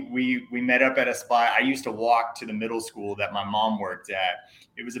 We met up at a spot. I used to walk to the middle school that my mom worked at.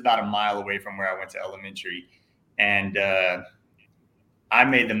 It was about a mile away from where I went to elementary. And I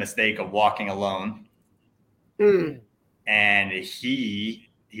made the mistake of walking alone, and he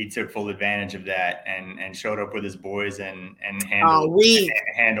took full advantage of that and showed up with his boys and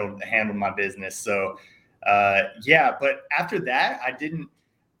handled my business. So, but after that,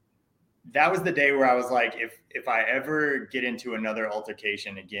 that was the day where I was like, if I ever get into another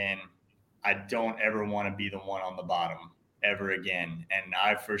altercation again, I don't ever want to be the one on the bottom ever again. And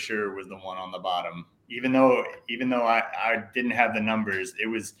I for sure was the one on the bottom. Even though I didn't have the numbers, it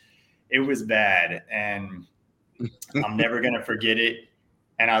was bad, and I'm never gonna forget it.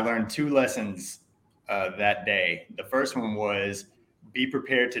 And I learned 2 lessons that day. The first one was be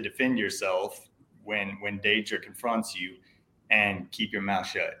prepared to defend yourself when danger confronts you, and keep your mouth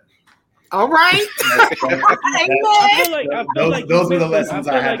shut. All right. Those were the lessons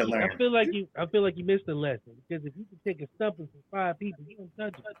I had to learn. I feel like you missed a lesson, because if you can take a stumping from 5 people, you don't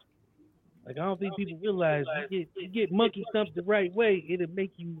touch it. Like, I don't think people realize you get monkey stumped the right way, it'll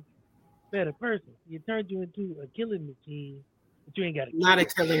make you a better person. It turns you into a killing machine, but you ain't got to. Not a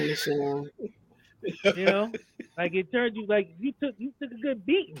killing machine. You know, like it turned you like you took a good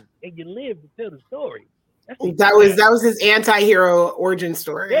beating and you lived to tell the story. That was his anti-hero origin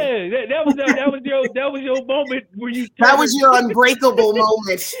story. Yeah, that was your moment where you. That was your unbreakable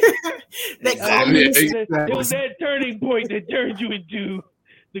moment. It was that turning point that turned you into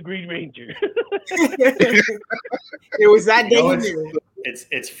the Green Ranger. It was that day.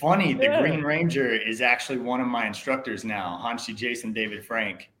 It's funny. The Green Ranger is actually one of my instructors now, Hanshi Jason David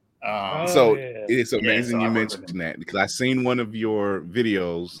Frank. It's amazing you mentioned that because I seen one of your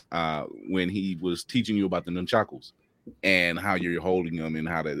videos when he was teaching you about the nunchakus and how you're holding them and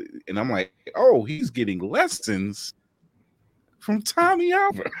how to, and I'm like, oh, he's getting lessons from Tommy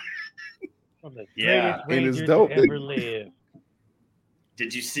Alva. And it's dope. Ever live.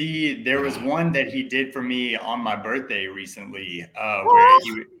 Did you see there was one that he did for me on my birthday recently where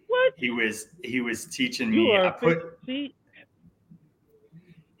he was teaching me.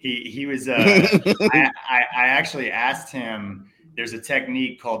 He was I actually asked him, there's a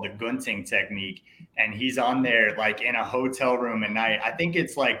technique called the gunting technique, and he's on there like in a hotel room at night. I think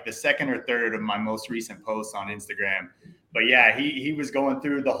it's like the second or third of my most recent posts on Instagram. But yeah, he was going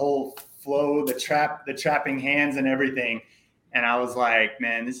through the whole flow, the trapping hands and everything. And I was like,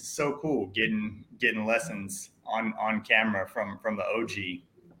 man, this is so cool getting lessons on camera from the OG.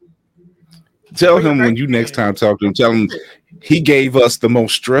 Tell him when you next time talk to him, tell him he gave us the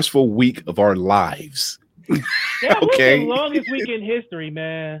most stressful week of our lives. That was the longest week in history,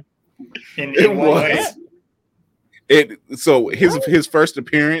 man. It was. So his first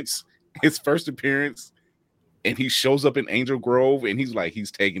appearance, and he shows up in Angel Grove, and he's like,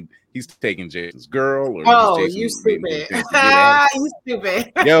 he's taking Jason's girl. Or you stupid! You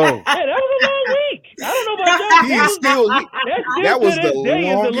stupid! Yo, yeah, that was a long week. I don't know about that. That was the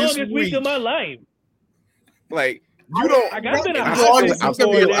longest week week of my life. Like you don't. I've been a I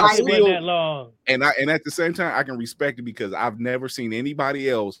feel that long. And at the same time, I can respect it because I've never seen anybody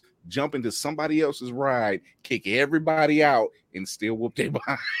else jump into somebody else's ride, kick everybody out, and still whoop their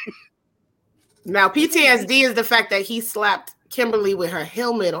behind. Now, PTSD is the fact that he slapped Kimberly with her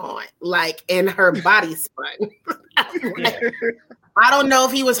helmet on, like, and her body spun. I don't know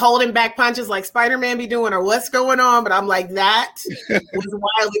if he was holding back punches like Spider-Man be doing or what's going on, but I'm like, that was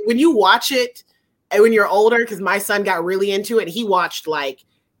wild. When you watch it, and when you're older, because my son got really into it, he watched like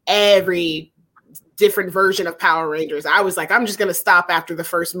every different version of Power Rangers. I was like, I'm just going to stop after the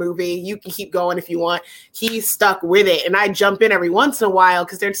first movie. You can keep going if you want. He's stuck with it. And I jump in every once in a while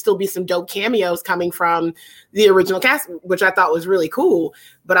because there'd still be some dope cameos coming from the original cast, which I thought was really cool.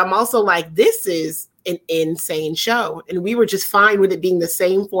 But I'm also like, this is an insane show. And we were just fine with it being the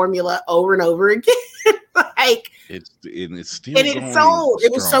same formula over and over again. Like, it's still and it's so,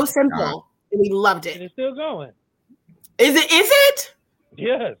 it was so simple. And we loved it. And it's still going. Is it?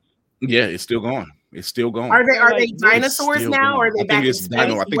 Yes. Yeah, it's still going. It's still going. Are they dinosaurs now? Or are they back in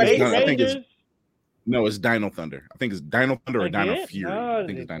space? No, it's Dino Thunder. I think it's Dino Thunder or Dino Fury. I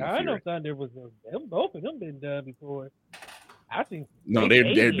think it's Dino Thunder was both of them been done before. I think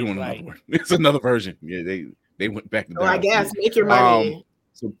they're doing another one. It's another version. Yeah, they went back to. I guess make your money.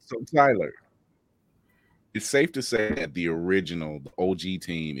 So Tyler, it's safe to say that the original, the OG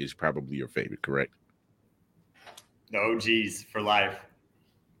team is probably your favorite, correct? The OGs for life.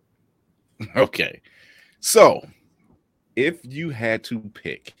 Okay, so if you had to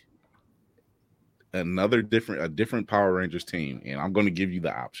pick a different Power Rangers team, and I'm going to give you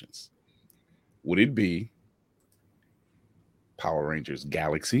the options, would it be Power Rangers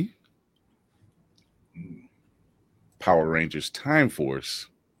Galaxy, Power Rangers Time Force,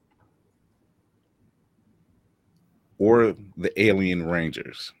 or the Alien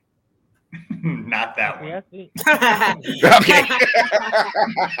Rangers? Not that one. Okay.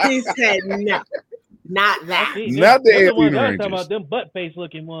 He said no, not that. Not the Alien Rangers. Talking about them butt face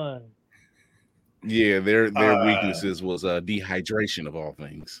looking ones. Yeah, their weaknesses was dehydration of all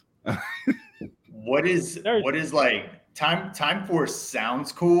things. What is like Time Force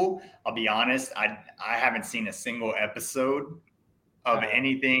sounds cool. I'll be honest, I haven't seen a single episode of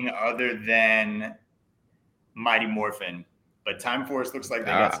anything other than Mighty Morphin. But Time Force looks like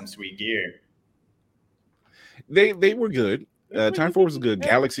they got some sweet gear. They were good. Time Force was good.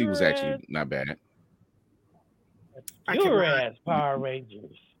 Galaxy was actually not bad. Your ass Power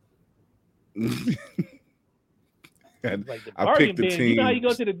Rangers. Like the I picked the team. You know how you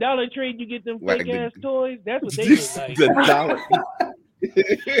go to the Dollar Tree and you get them fake ass toys? That's what they look like. The Dollar.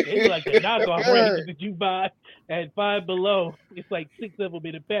 They look like the knockoff Rangers that you buy at Five Below. It's like 6 of them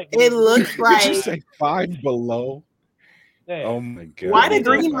in a pack. It looks like. Did you say Five Below? Yeah. Oh my god! Why did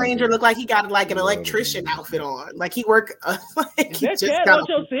Green Ranger look like he got like an electrician outfit on? Like he worked. Is that Chad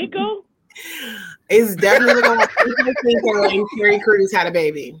Ochocinco? It's definitely going to and Terry Crews had a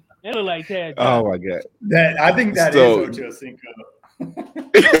baby. They look like Tad Oh Johnson. my god. I think that is Ocho Cinco.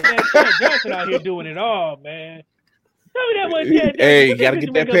 Tad Johnson out here doing it all, man. Tell me that one, Tad Johnson. Hey, you gotta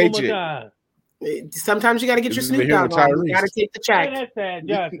get that paycheck. Sometimes you got to get your Snoop Dogg on. You got to take the check. Man, that's Tad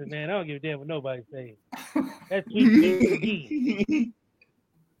Johnson, man. I don't give a damn what nobody saying. That's sweet.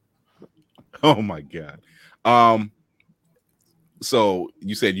 Oh my god. So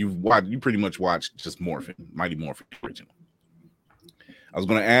you said you pretty much watched just Mighty Morphin original. I was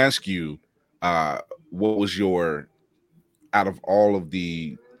going to ask you, what was your, out of all of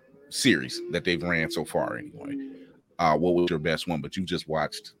the series that they've ran so far anyway, what was your best one? But you just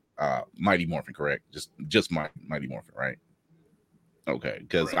watched Mighty Morphin, correct? Just Mighty Morphin, right? Okay,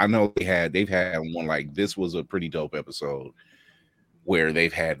 because I know they've had one like this was a pretty dope episode where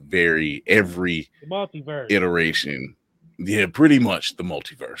they've had every multiverse iteration. Yeah, pretty much the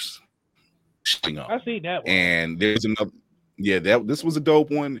multiverse. I seen that one. And there's another. Yeah, this was a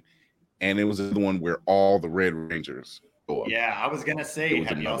dope one, and it was the one where all the Red Rangers go up. Yeah, I was gonna say,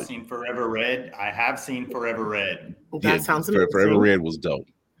 have y'all seen Forever Red? I have seen Forever Red. That sounds amazing. Forever Red was dope.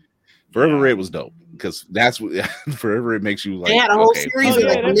 Forever Red was dope because that's what Forever Red makes you like. They had a whole series of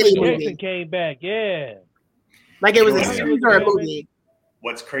like mini movie. Came back, yeah. Like it was a series or a movie.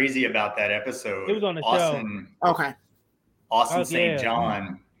 What's crazy about that episode? It was on the Austin, show. Okay. Austin St.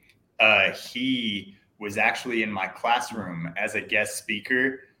 John, he was actually in my classroom as a guest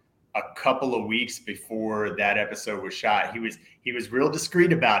speaker a couple of weeks before that episode was shot. He was real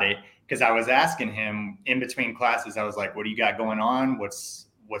discreet about it because I was asking him in between classes. I was like, "What do you got going on? What's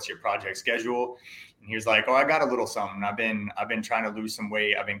your project schedule?" And he was like, "Oh, I got a little something. I've been trying to lose some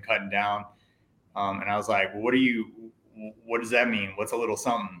weight. I've been cutting down." And I was like, well, what does that mean? What's a little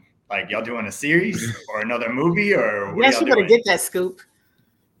something? Like y'all doing a series or another movie or what? Yes, you better get that scoop.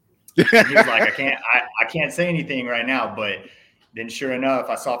 He was like, I can't say anything right now, but then sure enough,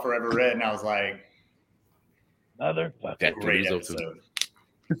 I saw Forever Red and I was like, motherfucker, great episode.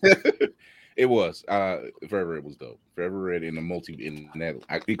 It was Forever Red was dope. Forever Red in the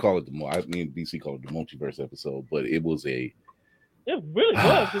we call it me and DC call it the multiverse episode, but it was it really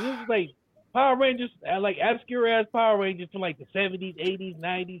was because it was like Power Rangers, like obscure ass Power Rangers from like the 70s, 80s,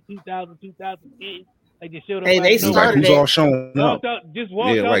 90s, 2000, 2010. Like they showed up. Hey, they started who's all showing up? Walked out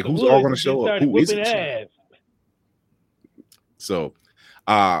like who's all going to show up? Who is ass. So,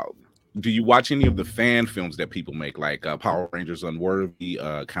 do you watch any of the fan films that people make, like Power Rangers Unworthy,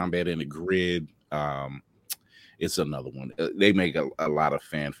 Combat in the Grid? It's another one. They make a lot of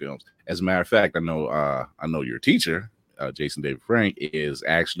fan films. As a matter of fact, I know your teacher, Jason David Frank, is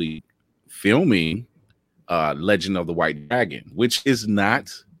actually filming Legend of the White Dragon, which is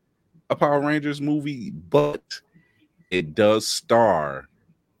not a Power Rangers movie, but it does star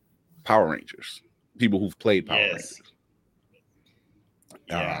Power Rangers, people who've played Power Rangers.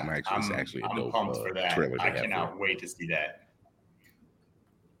 Yeah, it's actually a dope pumped for that. trailer. I cannot wait to see that.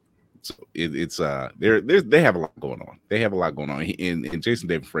 So it's they have a lot going on. They have a lot going on. And Jason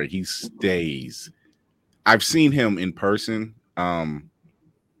David Frank, he stays. I've seen him in person.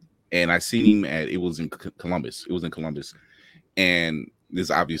 And I seen him it was in Columbus. It was in Columbus. And this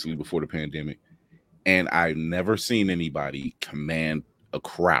is obviously before the pandemic. And I've never seen anybody command a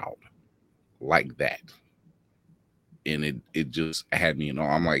crowd like that. And it just had me in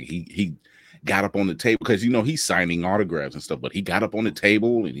awe. I'm like, he got up on the table because he's signing autographs and stuff, but he got up on the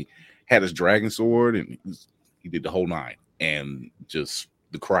table and he had his dragon sword and he did the whole nine. And just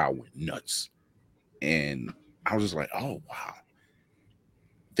the crowd went nuts. And I was just like, oh wow.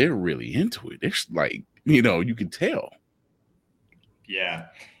 They're really into it. It's like, you can tell. Yeah.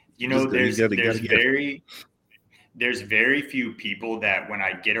 There's very few people that when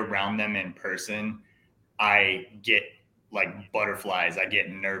I get around them in person, I get like butterflies. I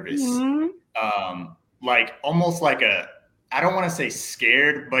get nervous. Mm-hmm. Like almost like I don't want to say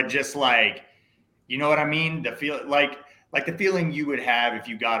scared, but just like, you know what I mean? The feel like the feeling you would have if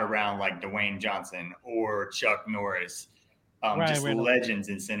you got around like Dwayne Johnson or Chuck Norris. Just legends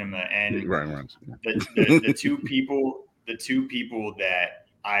in cinema, and the two people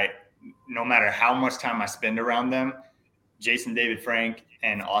that no matter how much time I spend around them, Jason David Frank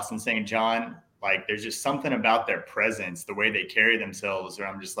and Austin St. John, like there's just something about their presence, the way they carry themselves, where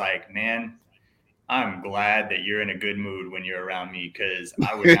I'm just like, man, I'm glad that you're in a good mood when you're around me because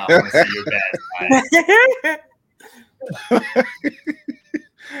I would not want to see your bad side.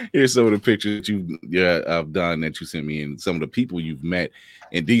 Here's some of the pictures that you've done that you sent me and some of the people you've met.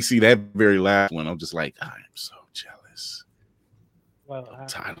 And DC, that very last one, I'm just like, I am so jealous. Well,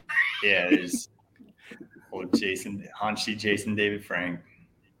 there's old Jason David Frank.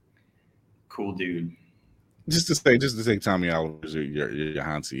 cool dude. Just to say, Tommy Oliver's your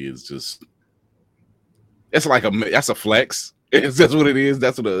Hansi is just. That's a flex. That's what it is.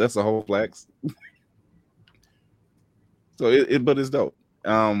 That's a whole flex. So but it's dope.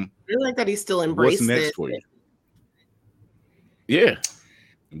 I really like that he still embraced what's next it. for you? Yeah,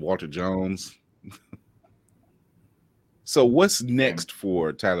 Walter Jones. So what's next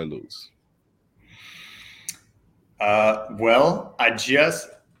for Tyler Lutz? Well, I just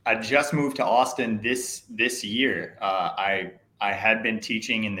moved to Austin this year. I had been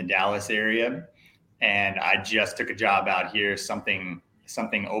teaching in the Dallas area, and I just took a job out here. Something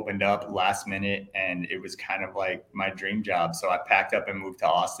opened up last minute, and it was kind of like my dream job. So I packed up and moved to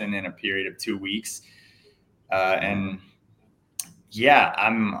Austin in a period of 2 weeks. And yeah, I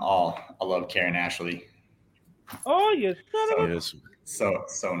love Karen Ashley. Oh, you son of a... Yes. So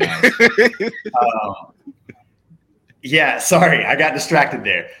nice. Yeah, sorry, I got distracted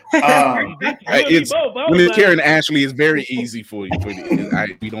there. When it's Karen Ashley, it's very easy for you.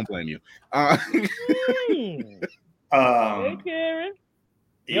 We don't blame you. Hey, Karen.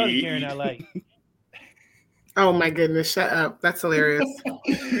 The only Karen I like. Oh my goodness, shut up. That's hilarious.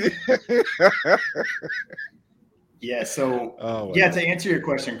 Yeah, so to answer your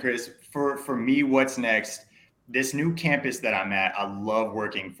question, Chris, for me, what's next? This new campus that I'm at, I love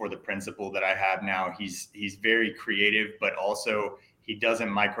working for the principal that I have now. He's very creative, but also he doesn't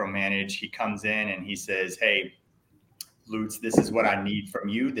micromanage. He comes in and he says, "Hey, Lutz, this is what I need from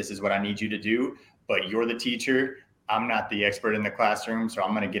you. This is what I need you to do. But you're the teacher. I'm not the expert in the classroom, so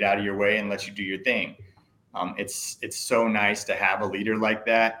I'm going to get out of your way and let you do your thing." It's so nice to have a leader like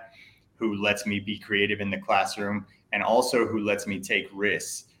that who lets me be creative in the classroom and also who lets me take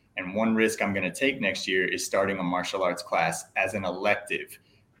risks. And one risk I'm going to take next year is starting a martial arts class as an elective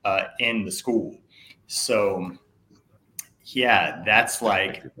in the school. So, yeah, that's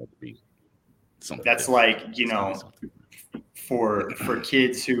like, you know, for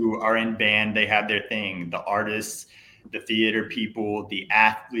kids who are in band, they have their thing, the artists, the theater people, the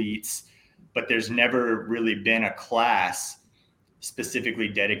athletes, but there's never really been a class specifically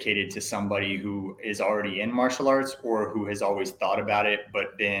dedicated to somebody who is already in martial arts or who has always thought about it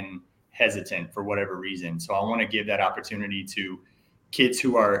but been hesitant for whatever reason. So I want to give that opportunity to kids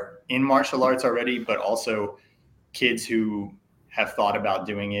who are in martial arts already, but also kids who have thought about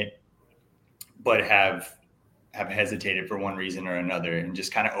doing it but have hesitated for one reason or another, and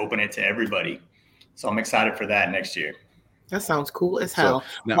just kind of open it to everybody. So I'm excited for that next year. That sounds cool as hell.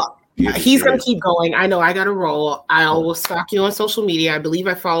 So, well, he's going to keep going. I know I got to roll. I will stalk you on social media. I believe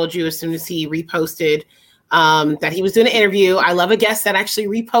I followed you as soon as he reposted that he was doing an interview. I love a guest that actually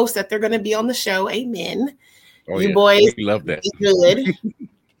reposts that they're going to be on the show. Amen. Oh, you boys we love that. Be good.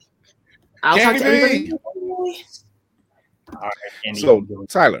 I'll talk to everybody. All right, so,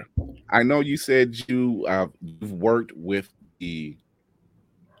 Tyler, I know you said you've worked with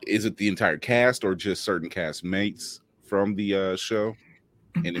is it the entire cast or just certain cast mates from the show?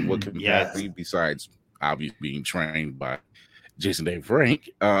 And in what capacity besides obviously being trained by Jason Dave Frank?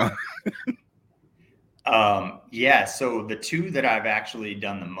 So the two that I've actually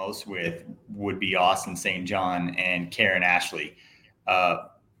done the most with would be Austin St. John and Karen Ashley.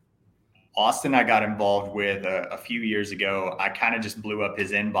 Austin, I got involved with a few years ago. I kind of just blew up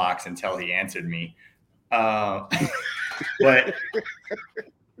his inbox until he answered me. But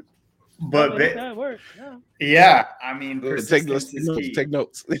yeah, I mean, take notes.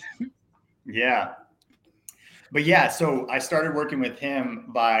 Yeah. But yeah, so I started working with him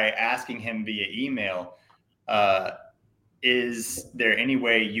by asking him via email, is there any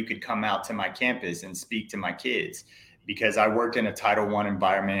way you could come out to my campus and speak to my kids? Because I worked in a Title I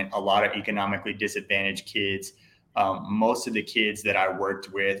environment, a lot of economically disadvantaged kids. Most of the kids that I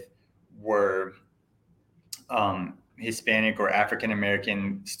worked with were Hispanic or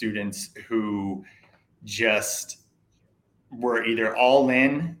African-American students who just were either all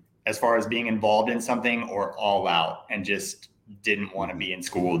in as far as being involved in something or all out and just didn't want to be in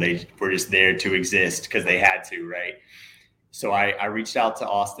school. They were just there to exist because they had to, right? So I reached out to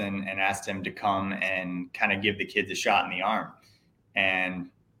Austin and asked him to come and kind of give the kids a shot in the arm. And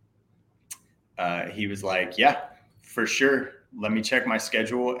he was like, yeah, for sure. Let me check my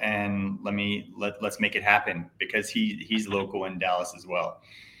schedule and let's make it happen, because he's local in Dallas as well.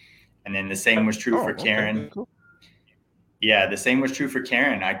 And then the same was true for Karen. Okay, cool. Yeah, the same was true for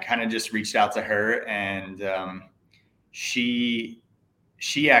Karen. I kind of just reached out to her, and she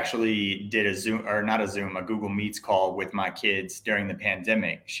actually did a Google Meets call with my kids during the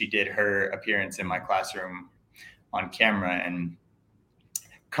pandemic. She did her appearance in my classroom on camera, and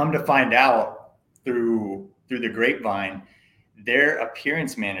come to find out through the grapevine, their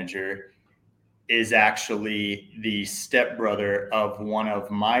appearance manager is actually the stepbrother of one of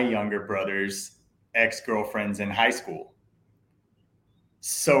my younger brother's ex-girlfriends in high school.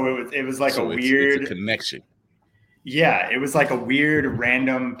 So it was like So a it's weird a connection. Yeah, it was like a weird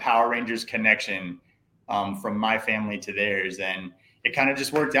random Power Rangers connection from my family to theirs, and it kind of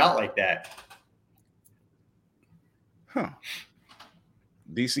just worked out like that. Huh.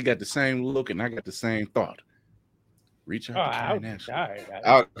 DC got the same look, and I got the same thought. Reach out to Karen National.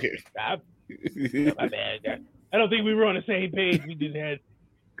 Okay. My bad. I don't think we were on the same page. We just had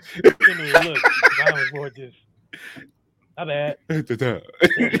similar looks. Mine was more just, my bad.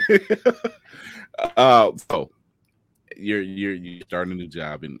 So you're starting a new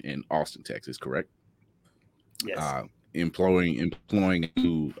job in Austin, Texas, correct? Yes. Employing a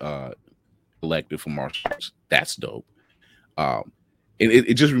new elective for martial arts. That's dope. And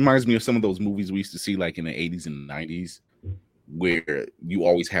it just reminds me of some of those movies we used to see like in the 80s and 90s, where you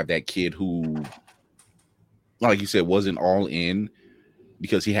always have that kid who, like you said, wasn't all in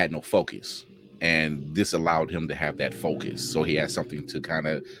because he had no focus. And this allowed him to have that focus. So he has something to kind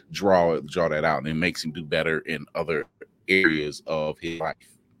of draw that out, and it makes him do better in other areas of his life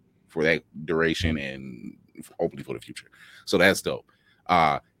for that duration and hopefully for the future. So that's dope.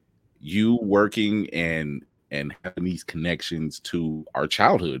 You working and having these connections to our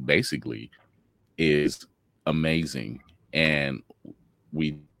childhood basically is amazing. And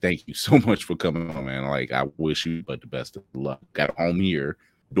we thank you so much for coming on, man. Like, I wish you but the best of luck. Got home here,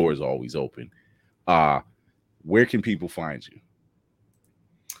 doors always open. Where can people find you?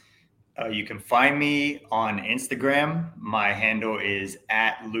 You can find me on Instagram. My handle is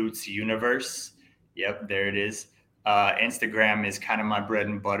 @LutzUniverse. Yep, there it is. Instagram is kind of my bread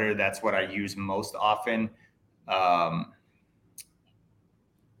and butter. That's what I use most often. I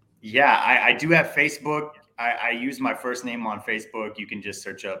do have Facebook. I use my first name on Facebook. You can just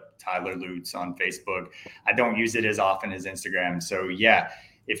search up Tyler Lutz on Facebook. I don't use it as often as Instagram. So yeah,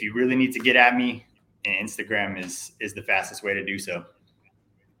 if you really need to get at me, Instagram is the fastest way to do so.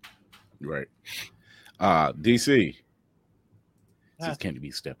 Right. DC. This can't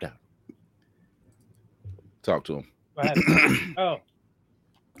be stepped out. Talk to him. Where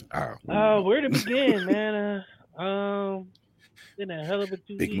to begin, man? Been a hell of a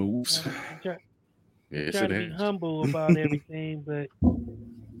 2 big weeks. moves. Trying to be humble about everything, but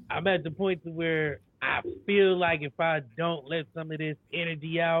I'm at the point to where I feel like if I don't let some of this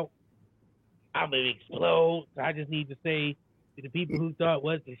energy out, I'm gonna explode. So I just need to say to the people who thought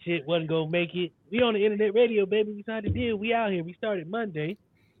the shit wasn't gonna make it, we on the internet radio, baby. We signed a deal. We out here. We started Monday.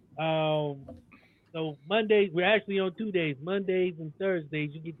 So Mondays, we're actually on 2 days, Mondays and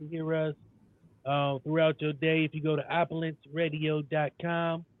Thursdays. You get to hear us throughout your day. If you go to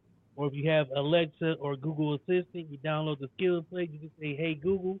opulenceradio.com, or if you have Alexa or Google Assistant, you download the skill play. You just say, "Hey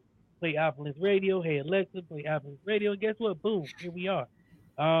Google, play Opulence Radio." "Hey Alexa, play Opulence Radio." And guess what? Boom, here we are.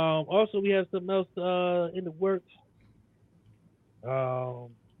 Also, we have something else in the works. I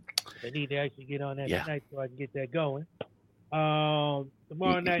need to actually get on that tonight so I can get that going.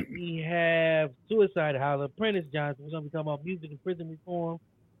 Tomorrow night we have Suicide Holler, Prentice Johnson. We're going to be talking about music and prison reform.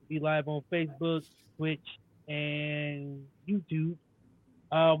 We'll be live on Facebook, Twitch, and YouTube.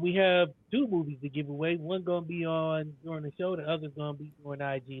 We have 2 movies to give away. One going to be on during the show. The other's going to be during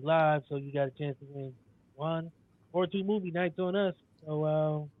IG Live. So you got a chance to win 1 or 2 movie nights on us.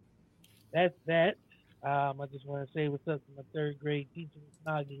 So that's that. I just want to say what's up to my 3rd grade teacher,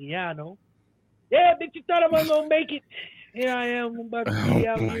 Nagiano. Yeah, bitch, you thought I wasn't going to make it. Here I am. I'm about to be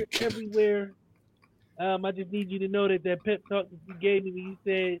out here everywhere. I just need you to know that pep talk that you gave me when you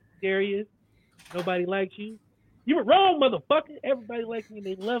said, "Darius, nobody likes you." You were wrong, motherfucker. Everybody likes me and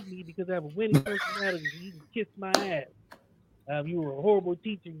they love me because I have a winning personality. You can kiss my ass. You were a horrible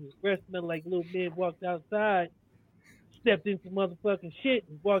teacher. Your breath smelled like little men walked outside, stepped in some motherfucking shit,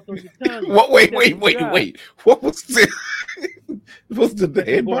 and walked on your tongue. Wait. What was this? What's the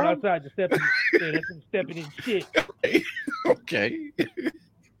day? Going outside to step in, that's him stepping in shit. Okay.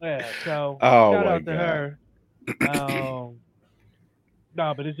 Yeah, so shout out to her. No,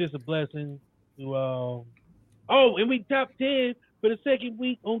 but it's just a blessing to and we top 10 for the 2nd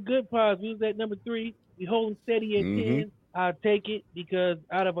week on Good Pods. We was at number 3. We holding steady at 10. I'll take it because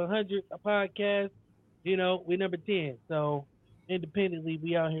out of 100 podcasts, we're number 10. So independently,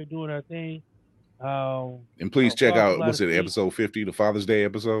 we out here doing our thing. And please check out, what's it, episode 50, the Father's Day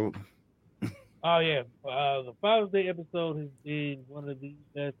episode? Oh, yeah. The Father's Day episode has been one of the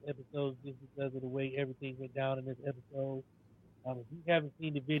best episodes just because of the way everything went down in this episode. If you haven't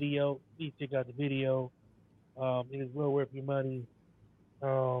seen the video, please check out the video. It is well worth your money. It's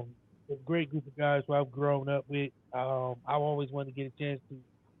a great group of guys who I've grown up with. I've always wanted to get a chance to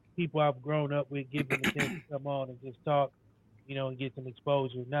people I've grown up with, give them a chance to come on and just talk, and get some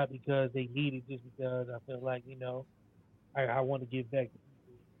exposure, not because they need it, just because I feel like, I want to give back to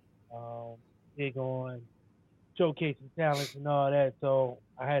people. Big on showcasing talents and all that. So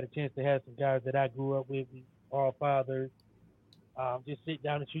I had a chance to have some guys that I grew up with, all fathers, just sit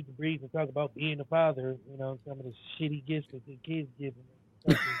down and shoot the breeze and talk about being a father, some of the shitty gifts that the kids give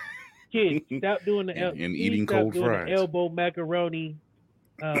them. Kids, stop doing the and eating cold fries. The elbow macaroni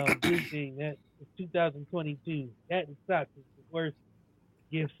blue thing. That is 2022. That and socks is the worst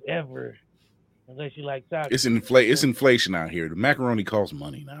gifts ever. Unless you like socks. It's inflation out here. The macaroni costs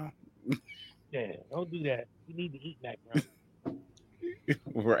money now. Yeah, don't do that. You need to eat macaroni.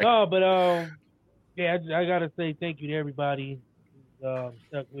 Right. No, but yeah, I gotta say thank you to everybody who's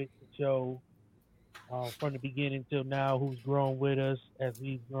stuck with the show from the beginning till now, who's grown with us as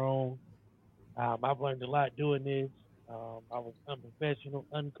we've grown. I've learned a lot doing this. I was unprofessional,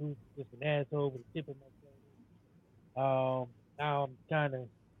 uncouth, just an asshole with a tip of my tongue. Now I'm kind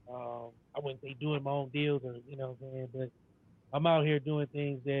of, I wouldn't say doing my own deals, or what I'm saying, but I'm out here doing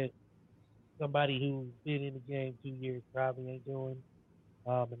things that somebody who's been in the game 2 years probably ain't doing.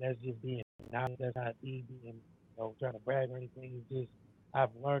 And that's just being honest. That's not me being, trying to brag or anything. It's just I've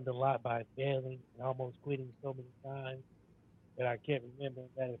learned a lot by failing and almost quitting so many times that I can't remember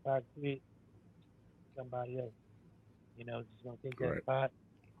that if I quit, somebody else, just gonna take that spot.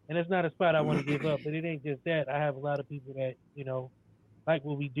 And it's not a spot I want to give up, but it ain't just that. I have a lot of people that, like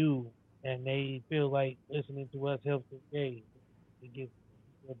what we do, and they feel like listening to us helps their day. It gives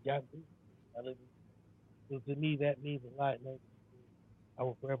them job. So to me, that means a lot. And I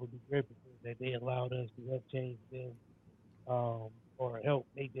will forever be grateful that they allowed us to help change them, or help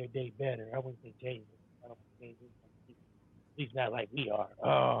make their day better. I wouldn't say change them. I don't change them. At least not like we are.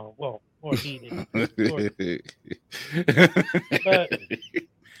 Well, more me than but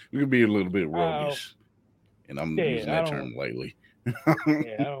we could be a little bit roguish, and I'm using that term lately. I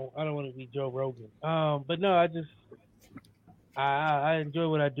don't want to be Joe Rogan. But no, I enjoy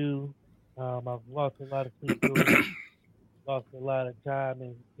what I do. I've lost a lot of sleep to it, lost a lot of time,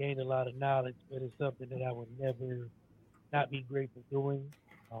 and gained a lot of knowledge. But it's something that I would never not be grateful doing.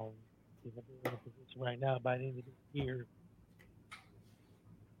 Because I'm in a position right now. By the end of this year,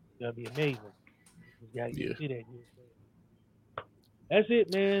 it's gonna be amazing. Just gotta get to that year. That's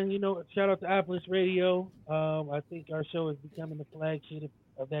it, man. Shout out to Opolis Radio. I think our show is becoming the flagship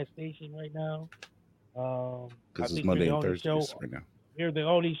of that station right now. Because it's Monday and Thursdays right now. We're the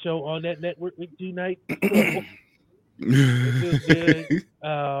only show on that network with 2 nights. It feels good.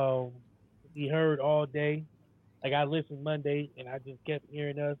 Be heard all day. Like I listened Monday, and I just kept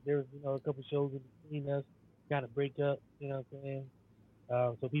hearing us. There was, a couple shows in between us, kind of break up. You know what I'm saying?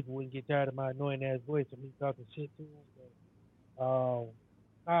 So people wouldn't get tired of my annoying ass voice and me talking shit to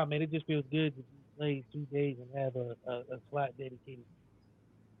them. Man, it just feels good to be played 2 days and have a slot dedicated.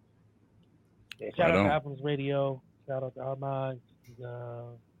 Yeah, shout out to Apple's Radio. Shout out to Armand. She's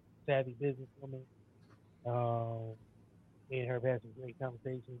a savvy businesswoman. Me and her have had some great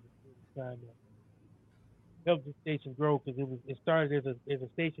conversations. It's trying to help the station grow because it started as a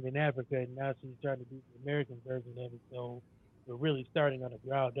station in Africa, and now she's trying to do the American version of it. So we're really starting on the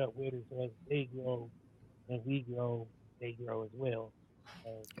ground up with her. So as they grow and we grow, they grow as well.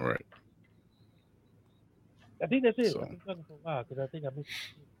 All right. I think that's it. I've been talking for a while because I think I missed.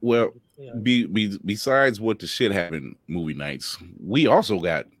 Well, besides what the shit happened movie nights, we also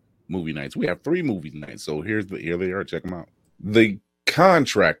got movie nights. We have 3 movie nights. So here they are. Check them out. The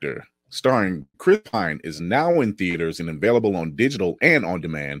Contractor, starring Chris Pine, is now in theaters and available on digital and on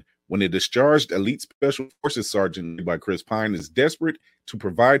demand. When a discharged elite special forces sergeant by Chris Pine is desperate to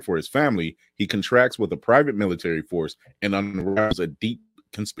provide for his family, he contracts with a private military force and unravels a deep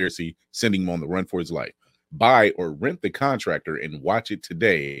conspiracy, sending him on the run for his life. Buy or rent The Contractor and watch it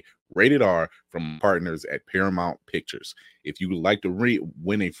today. Rated R from partners at Paramount Pictures. If you would like to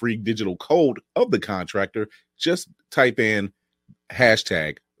win a free digital code of The Contractor, just type in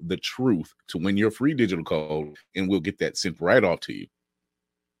hashtag the truth to win your free digital code, and we'll get that sent right off to you.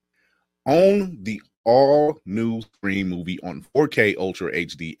 Own the all-new Scream movie on 4K Ultra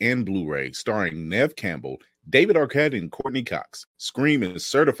HD and Blu-ray, starring Neve Campbell, David Arquette, and Courtney Cox. Scream is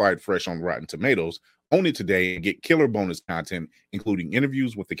certified fresh on Rotten Tomatoes. Own it today and get killer bonus content, including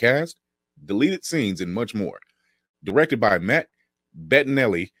interviews with the cast, deleted scenes, and much more. Directed by Matt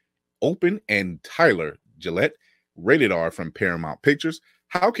Bettinelli, Open, and Tyler Gillette. Rated R from Paramount Pictures.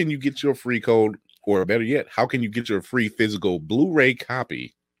 How can you get your free code, or better yet, how can you get your free physical Blu-ray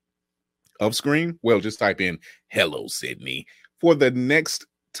copy of Scream? Well, just type in "Hello Sydney" for the next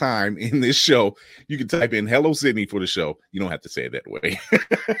time in this show, you can type in "Hello Sydney" for the show. You don't have to say it that way.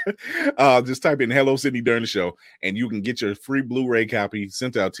 Just type in "Hello Sydney" during the show, and you can get your free Blu-ray copy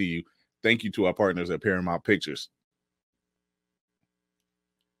sent out to you. Thank you to our partners at Paramount Pictures.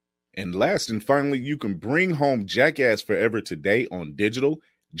 And last and finally, you can bring home Jackass Forever today on digital.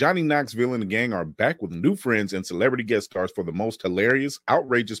 Johnny Knoxville and the gang are back with new friends and celebrity guest stars for the most hilarious,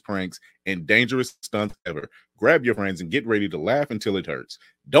 outrageous pranks and dangerous stunts ever. Grab your friends and get ready to laugh until it hurts.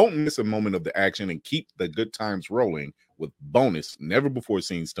 Don't miss a moment of the action and keep the good times rolling with bonus,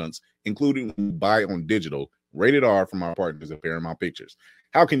 never-before-seen stunts, including when you buy on digital, rated R from our partners at Paramount Pictures.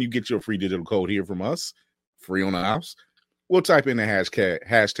 How can you get your free digital code here from us? Free on the house? We'll type in the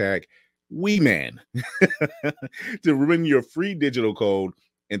hashtag WeMan to win your free digital code.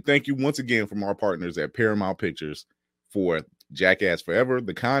 And thank you once again from our partners at Paramount Pictures for Jackass Forever,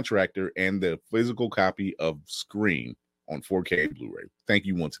 The Contractor, and the physical copy of Scream on 4K Blu-ray. Thank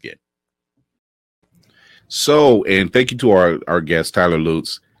you once again. So, and thank you to our guest, Tyler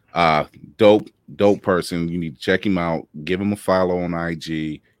Lutz. Dope person. You need to check him out. Give him a follow on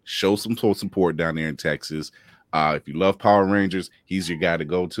IG. Show some support down there in Texas. If you love Power Rangers, he's your guy to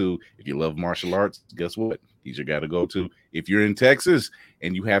go to. If you love martial arts, guess what? He's your guy to go to. If you're in Texas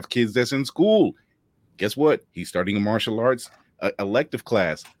and you have kids that's in school, guess what? He's starting a martial arts elective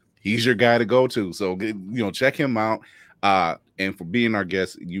class. He's your guy to go to. So, check him out. And for being our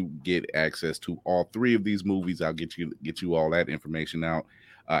guest, you get access to all three of these movies. I'll get you all that information out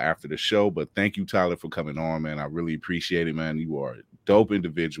after the show. But thank you, Tyler, for coming on, man. I really appreciate it, man. You are a dope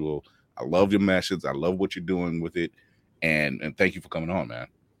individual. I love your message. I love what you're doing with it. And thank you for coming on, man.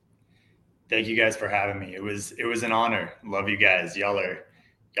 Thank you guys for having me. It was an honor. Love you guys. Y'all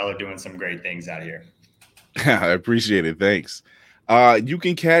are doing some great things out here. I appreciate it. Thanks. You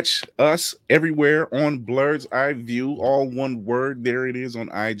can catch us everywhere on Blurred's Eye View, all one word. There it is on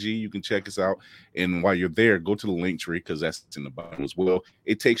IG. You can check us out. And while you're there, go to the link tree because that's in the bottom as well.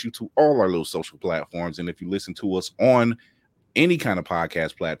 It takes you to all our little social platforms. And if you listen to us on any kind of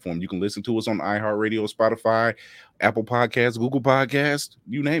podcast platform, you can listen to us on iHeartRadio, Spotify, Apple Podcasts, Google Podcasts,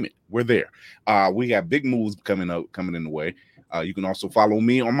 you name it. We're there. We got big moves coming in the way. You can also follow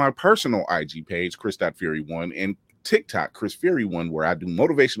me on my personal IG page, Chris.Fury1, and TikTok, Chris Fury1, where I do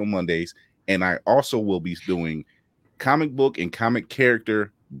Motivational Mondays. And I also will be doing comic book and comic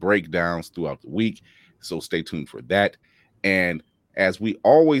character breakdowns throughout the week. So stay tuned for that. And as we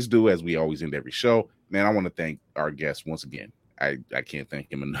always do, as we always end every show, man, I want to thank our guest once again. I can't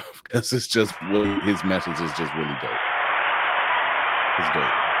thank him enough because it's just really, his message is just really dope. It's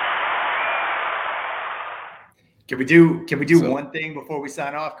dope. Can we do one thing before we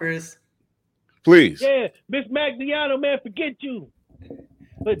sign off, Chris? Please. Yeah, Miss Magliano, man, forget you.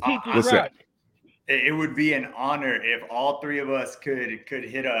 But teachers rock. It would be an honor if all three of us could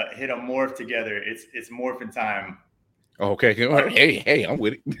hit a morph together. It's morphin' time. Okay. Hey, I'm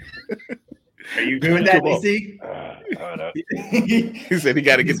with it. Are you good with that, DC? He said he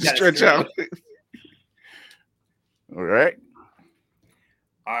got to get the stretch out. All right.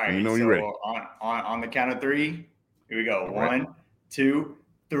 You know, so you're ready. On the count of three, here we go. All 1, 2,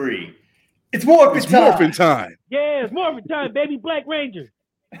 3. It's morphin' time. Yeah, it's morphin' time, baby. Black Ranger.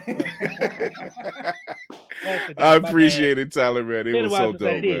 I appreciate it, Tyler, man. It was so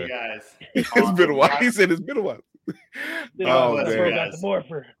dope, man. Guys. It's been a while. He said it's been a while. The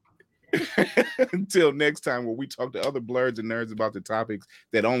morpher. Until next time, where we talk to other blurs and nerds about the topics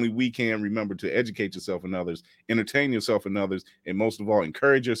that only we can. Remember to educate yourself and others, entertain yourself and others, and most of all,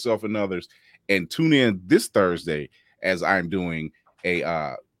 encourage yourself and others. And tune in this Thursday as I'm doing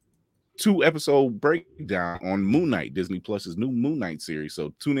a 2-episode breakdown on Moon Knight, Disney Plus's new Moon Knight series.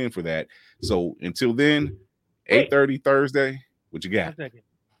 So tune in for that. So until then, 8:30 Thursday. What you got? 1 second.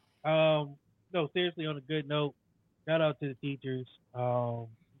 No, seriously, on a good note, shout out to the teachers.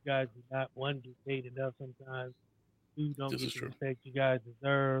 You guys do not get paid enough sometimes. You don't get the respect you guys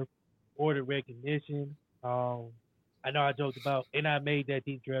deserve or the recognition. I know I joked about, and I made that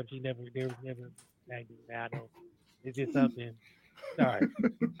teacher up. There was never nagging. I know it's just something. Sorry,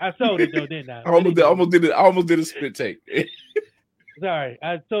 I sold it though, didn't I? I almost did a spit take. Sorry,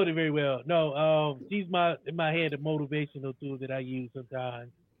 I sold it very well. No, she's in my head a motivational tool that I use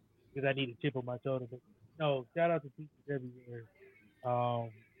sometimes because I need a chip on my shoulder. But no, shout out to teachers everywhere.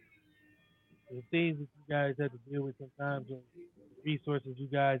 The things that you guys have to deal with sometimes, or resources you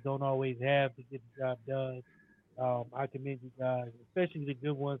guys don't always have to get the job done. I commend you guys, especially the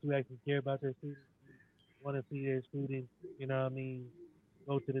good ones who actually care about their students, want to see their students, you know what I mean,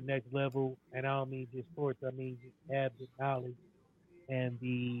 go to the next level. And I don't mean just sports, I mean just have the knowledge and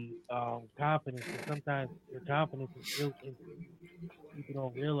the confidence. And sometimes your confidence is built into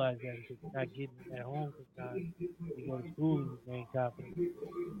people don't realize that because you're not getting it at home sometimes. You go to school and you gain confidence, you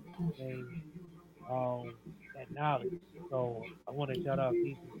gain that knowledge. So I want to shout out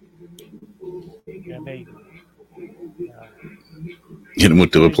teachers. They're amazing. Hit them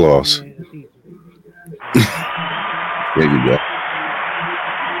with the applause. A teacher. There you go.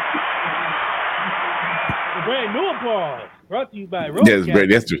 A brand new applause brought to you by Road. Yes, great.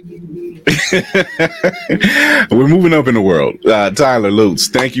 That's true. We're moving up in the world. Tyler Lutz,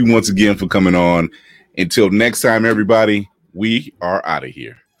 thank you once again for coming on. Until next time, everybody, we are out of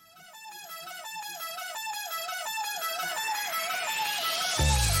here.